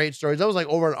had great stories. That was like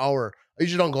over an hour. I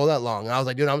usually don't go that long. And I was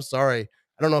like, dude, I'm sorry.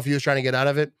 I don't know if he was trying to get out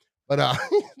of it, but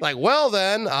like, well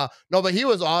then, no, but he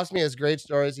was awesome. He has great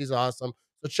stories. He's awesome.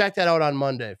 So check that out on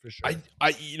Monday for sure. Now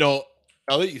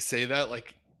that you say that,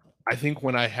 like, I think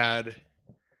when I had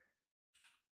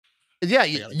Yeah,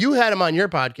 you had him on your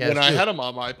podcast. when I too. had him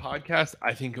on my podcast,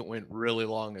 I think it went really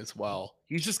long as well.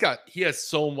 He has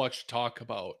so much to talk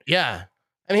about. Yeah,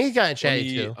 I mean he's kind of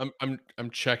chatty too. I'm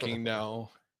checking now.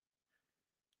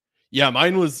 Yeah,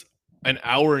 mine was an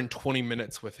hour and 20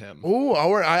 minutes with him. Ooh,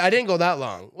 hour. I didn't go that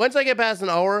long. Once I get past an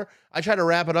hour, I try to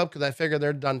wrap it up because I figure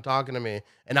they're done talking to me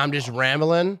and I'm just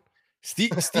rambling.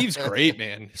 Steve's great,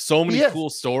 man. So many He is. cool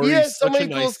He stories. has so Such a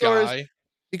many cool nice stories guy.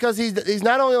 because he's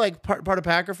not only like part of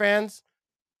Packer fans,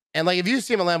 and like if you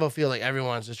see him at Lambeau Field, like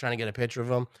everyone's just trying to get a picture of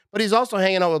him. But he's also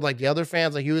hanging out with like the other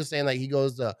fans. Like he was saying, like he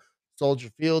goes to Soldier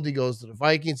Field, he goes to the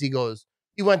Vikings, he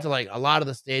went to like a lot of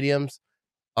the stadiums.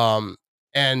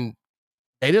 And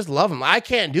they just love him. I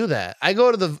can't do that. I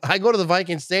go to the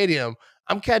Viking Stadium.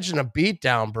 I'm catching a beat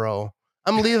down, bro.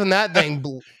 I'm leaving that thing.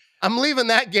 I'm leaving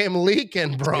that game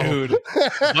leaking, bro. Dude,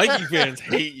 Viking fans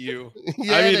hate you.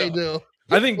 Yeah, I mean, they do.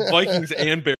 I think Vikings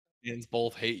and Bears fans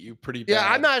both hate you pretty bad. Yeah,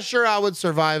 I'm not sure I would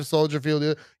survive Soldier Field.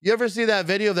 Dude. You ever see that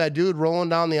video of that dude rolling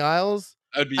down the aisles?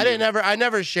 That'd be I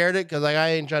never shared it because like I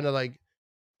ain't trying to like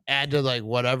add to like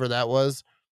whatever that was.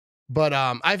 But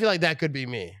I feel like that could be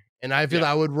me. And I feel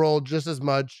I would roll just as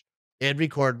much. They'd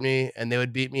record me and they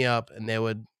would beat me up and they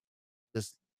would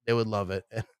love it.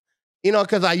 You know,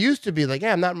 because I used to be like,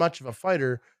 yeah, I'm not much of a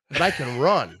fighter, but I can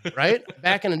run, right?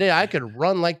 Back in the day, I could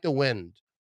run like the wind.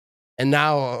 And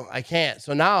now I can't.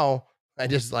 So now I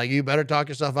just like, you better talk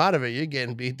yourself out of it. You're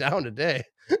getting beat down today.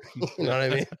 You know what I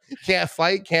mean? Can't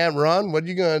fight, can't run. What are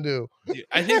you gonna do? Dude,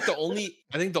 I think the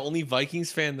only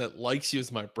Vikings fan that likes you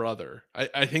is my brother.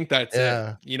 I think that's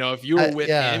Yeah. it. You know, if you were with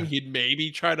Yeah. him, he'd maybe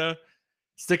try to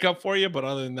stick up for you, but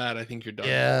other than that, I think you're done.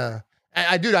 Yeah.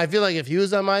 Dude, I feel like if he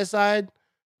was on my side,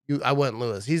 I wouldn't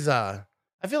lose. He's I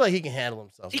feel like he can handle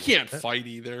himself. He can't fight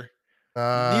either.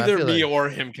 I Neither feel me like- or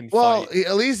him can Well, fight.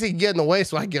 at least he can get in the way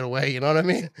so I get away. You know what I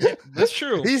mean? That's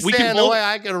true. He's We can standing in the both- way,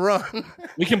 I can run.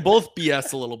 We can both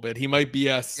BS a little bit. He might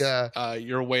BS Yeah.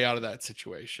 your way out of that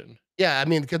situation. Yeah, I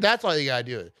mean, because that's all you gotta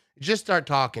do. Just start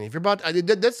talking. If you're about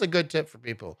that's a good tip for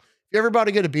people. If you're ever about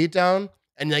to get a beat down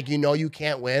and like you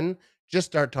can't win, just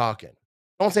start talking.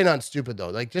 Don't say nothing stupid though.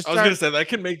 Like just I was start, gonna say that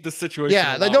can make the situation.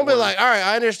 yeah, a like lot don't be worse. like, all right,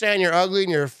 I understand you're ugly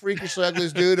and you're a freakishly ugly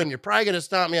dude and you're probably gonna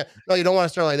stomp me. No, you don't want to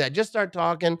start like that. Just start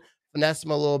talking, finesse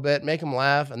them a little bit, make them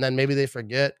laugh, and then maybe they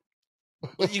forget.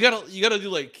 But you gotta do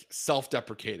like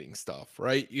self-deprecating stuff,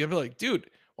 right? You gotta be like, dude,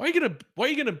 why are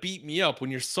you gonna beat me up when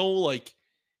you're so like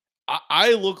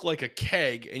I look like a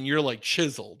keg and you're like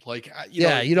chiseled? Like you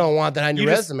know, You don't want that on you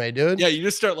your just- resume, dude. yeah, you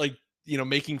just start like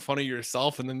making fun of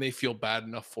yourself, and then they feel bad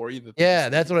enough for you that Yeah,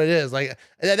 that's what it is. Like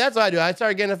that's what I do. I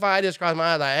start getting a fight. I just cross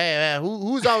my eyes like, hey man,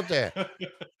 who's out there?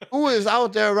 Who is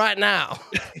out there right now?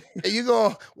 You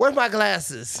go, where's my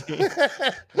glasses? Yeah,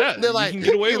 They're you like, can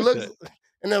get away he with looks, it.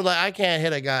 and they're like, I can't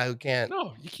hit a guy who can't.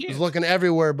 No, you He's can't. looking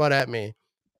everywhere but at me.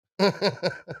 I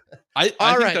All think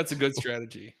right. that's a good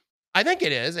strategy. I think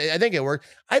it is. I think it worked.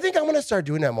 I think I'm gonna start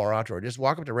doing that more outdoor. Just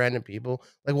walk up to random people,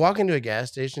 like walk into a gas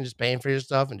station, just paying for your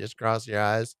stuff, and just cross your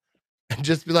eyes, and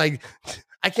just be like,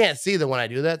 I can't see them when I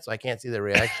do that, so I can't see the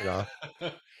reaction off.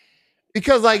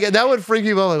 Because like that would freak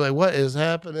people out. Like, what is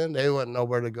happening? They wouldn't know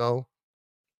where to go.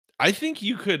 I think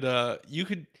you could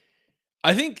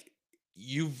I think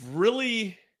you've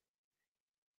really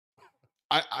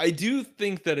I do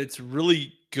think that it's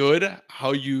really good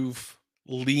how you've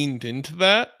leaned into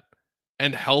that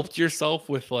and helped yourself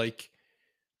with like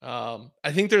I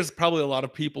think there's probably a lot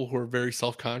of people who are very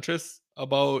self-conscious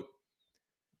about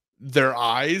their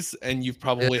eyes, and you've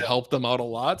probably Yeah. helped them out a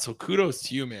lot. So kudos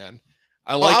to you, man.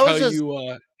 I Well, like I was how just-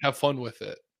 you have fun with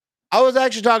it. I was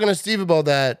actually talking to Steve about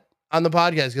that on the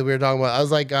podcast because we were talking about. I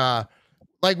was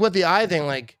like with the eye thing,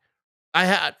 like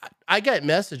I get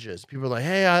messages. People are like,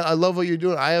 "Hey, I love what you're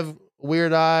doing. I have a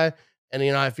weird eye, and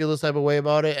I feel this type of way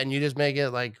about it." And you just make it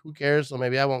like, "Who cares?" So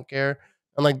maybe I won't care.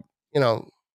 I'm like, yeah,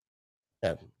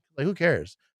 like who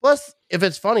cares? Plus, if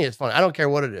it's funny, it's funny. I don't care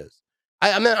what it is.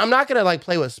 I mean, I'm not gonna like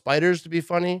play with spiders to be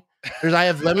funny. I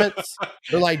have limits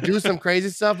or like do some crazy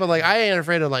stuff, but like I ain't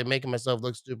afraid of like making myself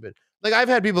look stupid. Like I've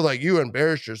had people like, you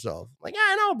embarrassed yourself. Like, yeah,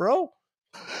 I know, bro.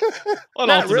 Well,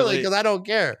 Not really, ultimately- because I don't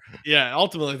care. Yeah,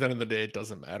 ultimately at the end of the day, it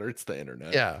doesn't matter. It's the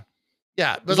internet. Yeah.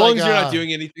 Yeah. But As long like, as you're not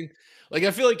doing anything, like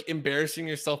I feel like embarrassing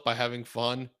yourself by having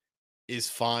fun is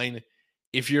fine.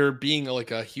 If you're being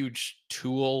like a huge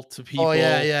tool to people, oh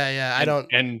yeah. I and- don't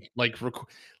and like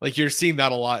like you're seeing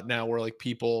that a lot now, where like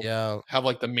people yeah. have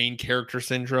like the main character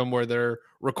syndrome, where they're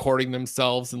recording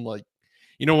themselves and like,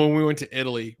 when we went to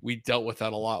Italy, we dealt with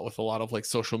that a lot with a lot of like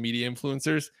social media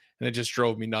influencers, and it just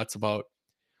drove me nuts. About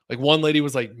like one lady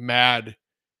was like mad.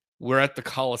 We're at the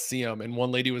Coliseum, and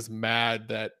one lady was mad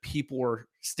that people were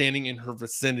standing in her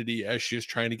vicinity as she was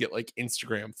trying to get like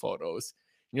Instagram photos.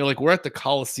 And you're like, we're at the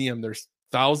Coliseum. There's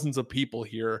thousands of people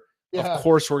here. Yeah. Of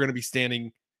course, we're going to be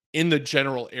standing in the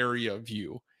general area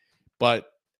view. But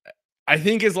I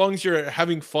think as long as you're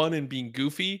having fun and being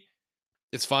goofy,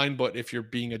 it's fine. But if you're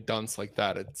being a dunce like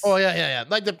that, it's Oh yeah.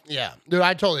 Like dude,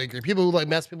 I totally agree. People who like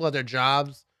mess people at their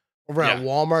jobs over at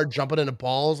Walmart, jumping into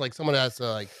balls, like someone has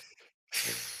to like.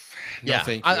 No,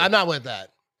 thank you. I'm not with that.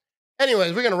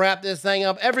 Anyways, we're gonna wrap this thing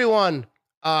up. Everyone,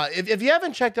 if you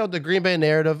haven't checked out the Green Bay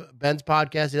Narrative, Ben's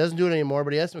podcast, he doesn't do it anymore,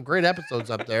 but he has some great episodes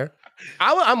up there.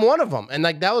 I'm one of them, and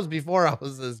like that was before I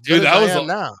was as good as I am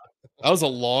now. That was a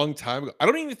long time ago. I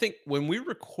don't even think when we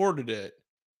recorded it,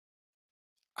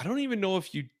 I don't even know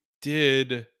if you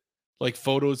did like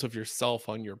photos of yourself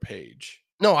on your page.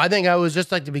 No, I think I was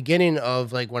just like the beginning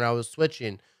of like when I was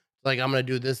switching, like I'm gonna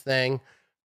do this thing,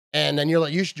 and then you're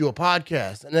like, you should do a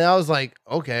podcast, and then I was like,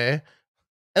 okay,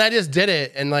 and I just did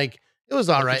it, and like it was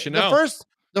all right.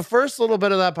 The first little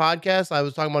bit of that podcast, I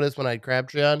was talking about this when I had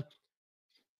Crabtree on,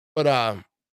 but it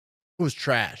was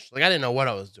trash. Like I didn't know what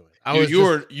I was doing.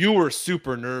 You were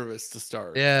super nervous to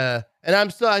start. Yeah, and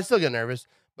I still get nervous,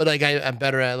 but like I'm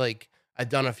better at like I've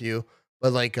done a few,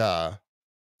 but like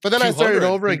but then I started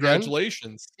over again.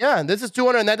 Congratulations. Yeah, and this is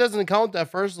 200, and that doesn't count that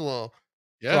first little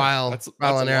trial. That's a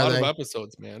lot of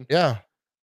episodes, man. Yeah.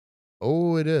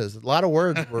 Oh, it is. A lot of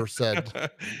words were said.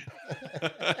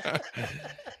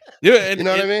 Yeah, and you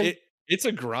know what I mean? It's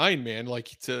a grind, man. Like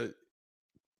to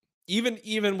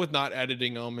even with not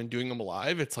editing them and doing them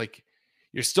live, it's like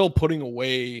you're still putting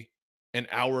away an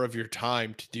hour of your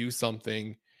time to do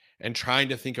something and trying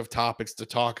to think of topics to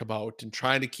talk about and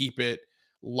trying to keep it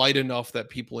light enough that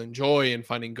people enjoy and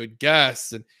finding good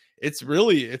guests. And it's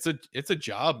a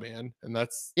job, man. And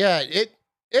that's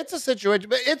it's a situation,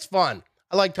 but it's fun.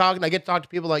 I like talking. I get to talk to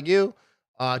people like you.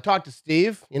 Talk to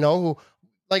Steve, you know, who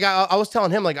like I was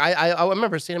telling him, like I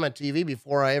remember seeing him on TV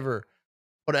before I ever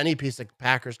put any piece of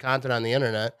Packers content on the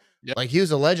internet. Yep. Like he was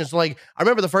a legend. So like I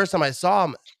remember the first time I saw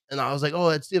him and I was like, oh,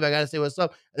 it's Steve. I gotta say what's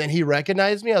up. And then he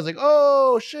recognized me. I was like,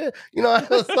 oh shit. You know, I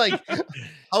was like,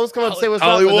 I was coming up to say what's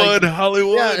up. Like,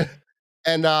 Hollywood. Yeah.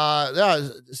 And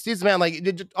Steve's man, like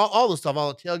did all the stuff,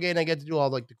 all the tailgating I get to do,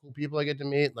 all like the cool people I get to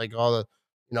meet, like all the,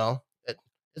 you know,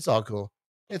 it's all cool.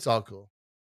 It's all cool.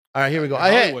 All right, here we go.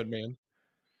 Hollywood, man.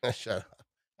 Shut up.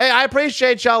 Hey, I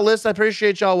appreciate y'all listening. I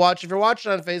appreciate y'all watching. If you're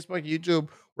watching on Facebook, YouTube,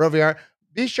 wherever you are,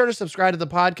 be sure to subscribe to the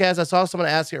podcast. I saw someone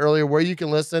ask you earlier where you can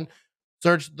listen.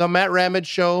 Search The Matt Ramage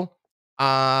Show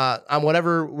on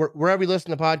wherever you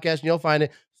listen to podcasts, and you'll find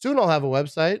it. Soon I'll have a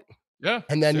website. Yeah.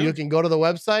 And then you can go to the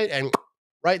website, and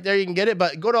right there you can get it.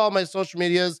 But go to all my social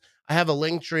medias. I have a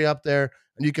link tree up there,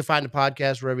 and you can find the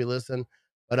podcast wherever you listen.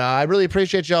 But I really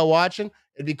appreciate y'all watching.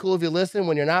 It'd be cool if you listen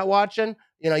when you're not watching.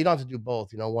 You know, you don't have to do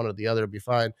both. You know, one or the other would be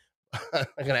fine. I'm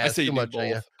gonna ask too much of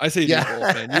you. I say do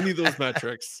both, man. You need those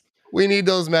metrics. We need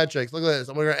those metrics. Look at this.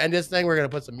 We're gonna end this thing. We're gonna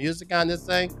put some music on this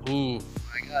thing. Ooh,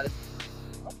 my God.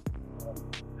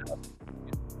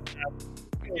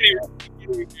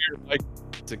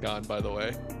 Music on, by the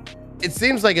way. It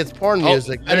seems like it's porn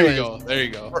music. There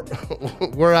you go.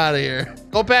 We're out of here.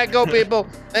 Go Pack, go people.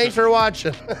 Thanks for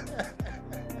watching.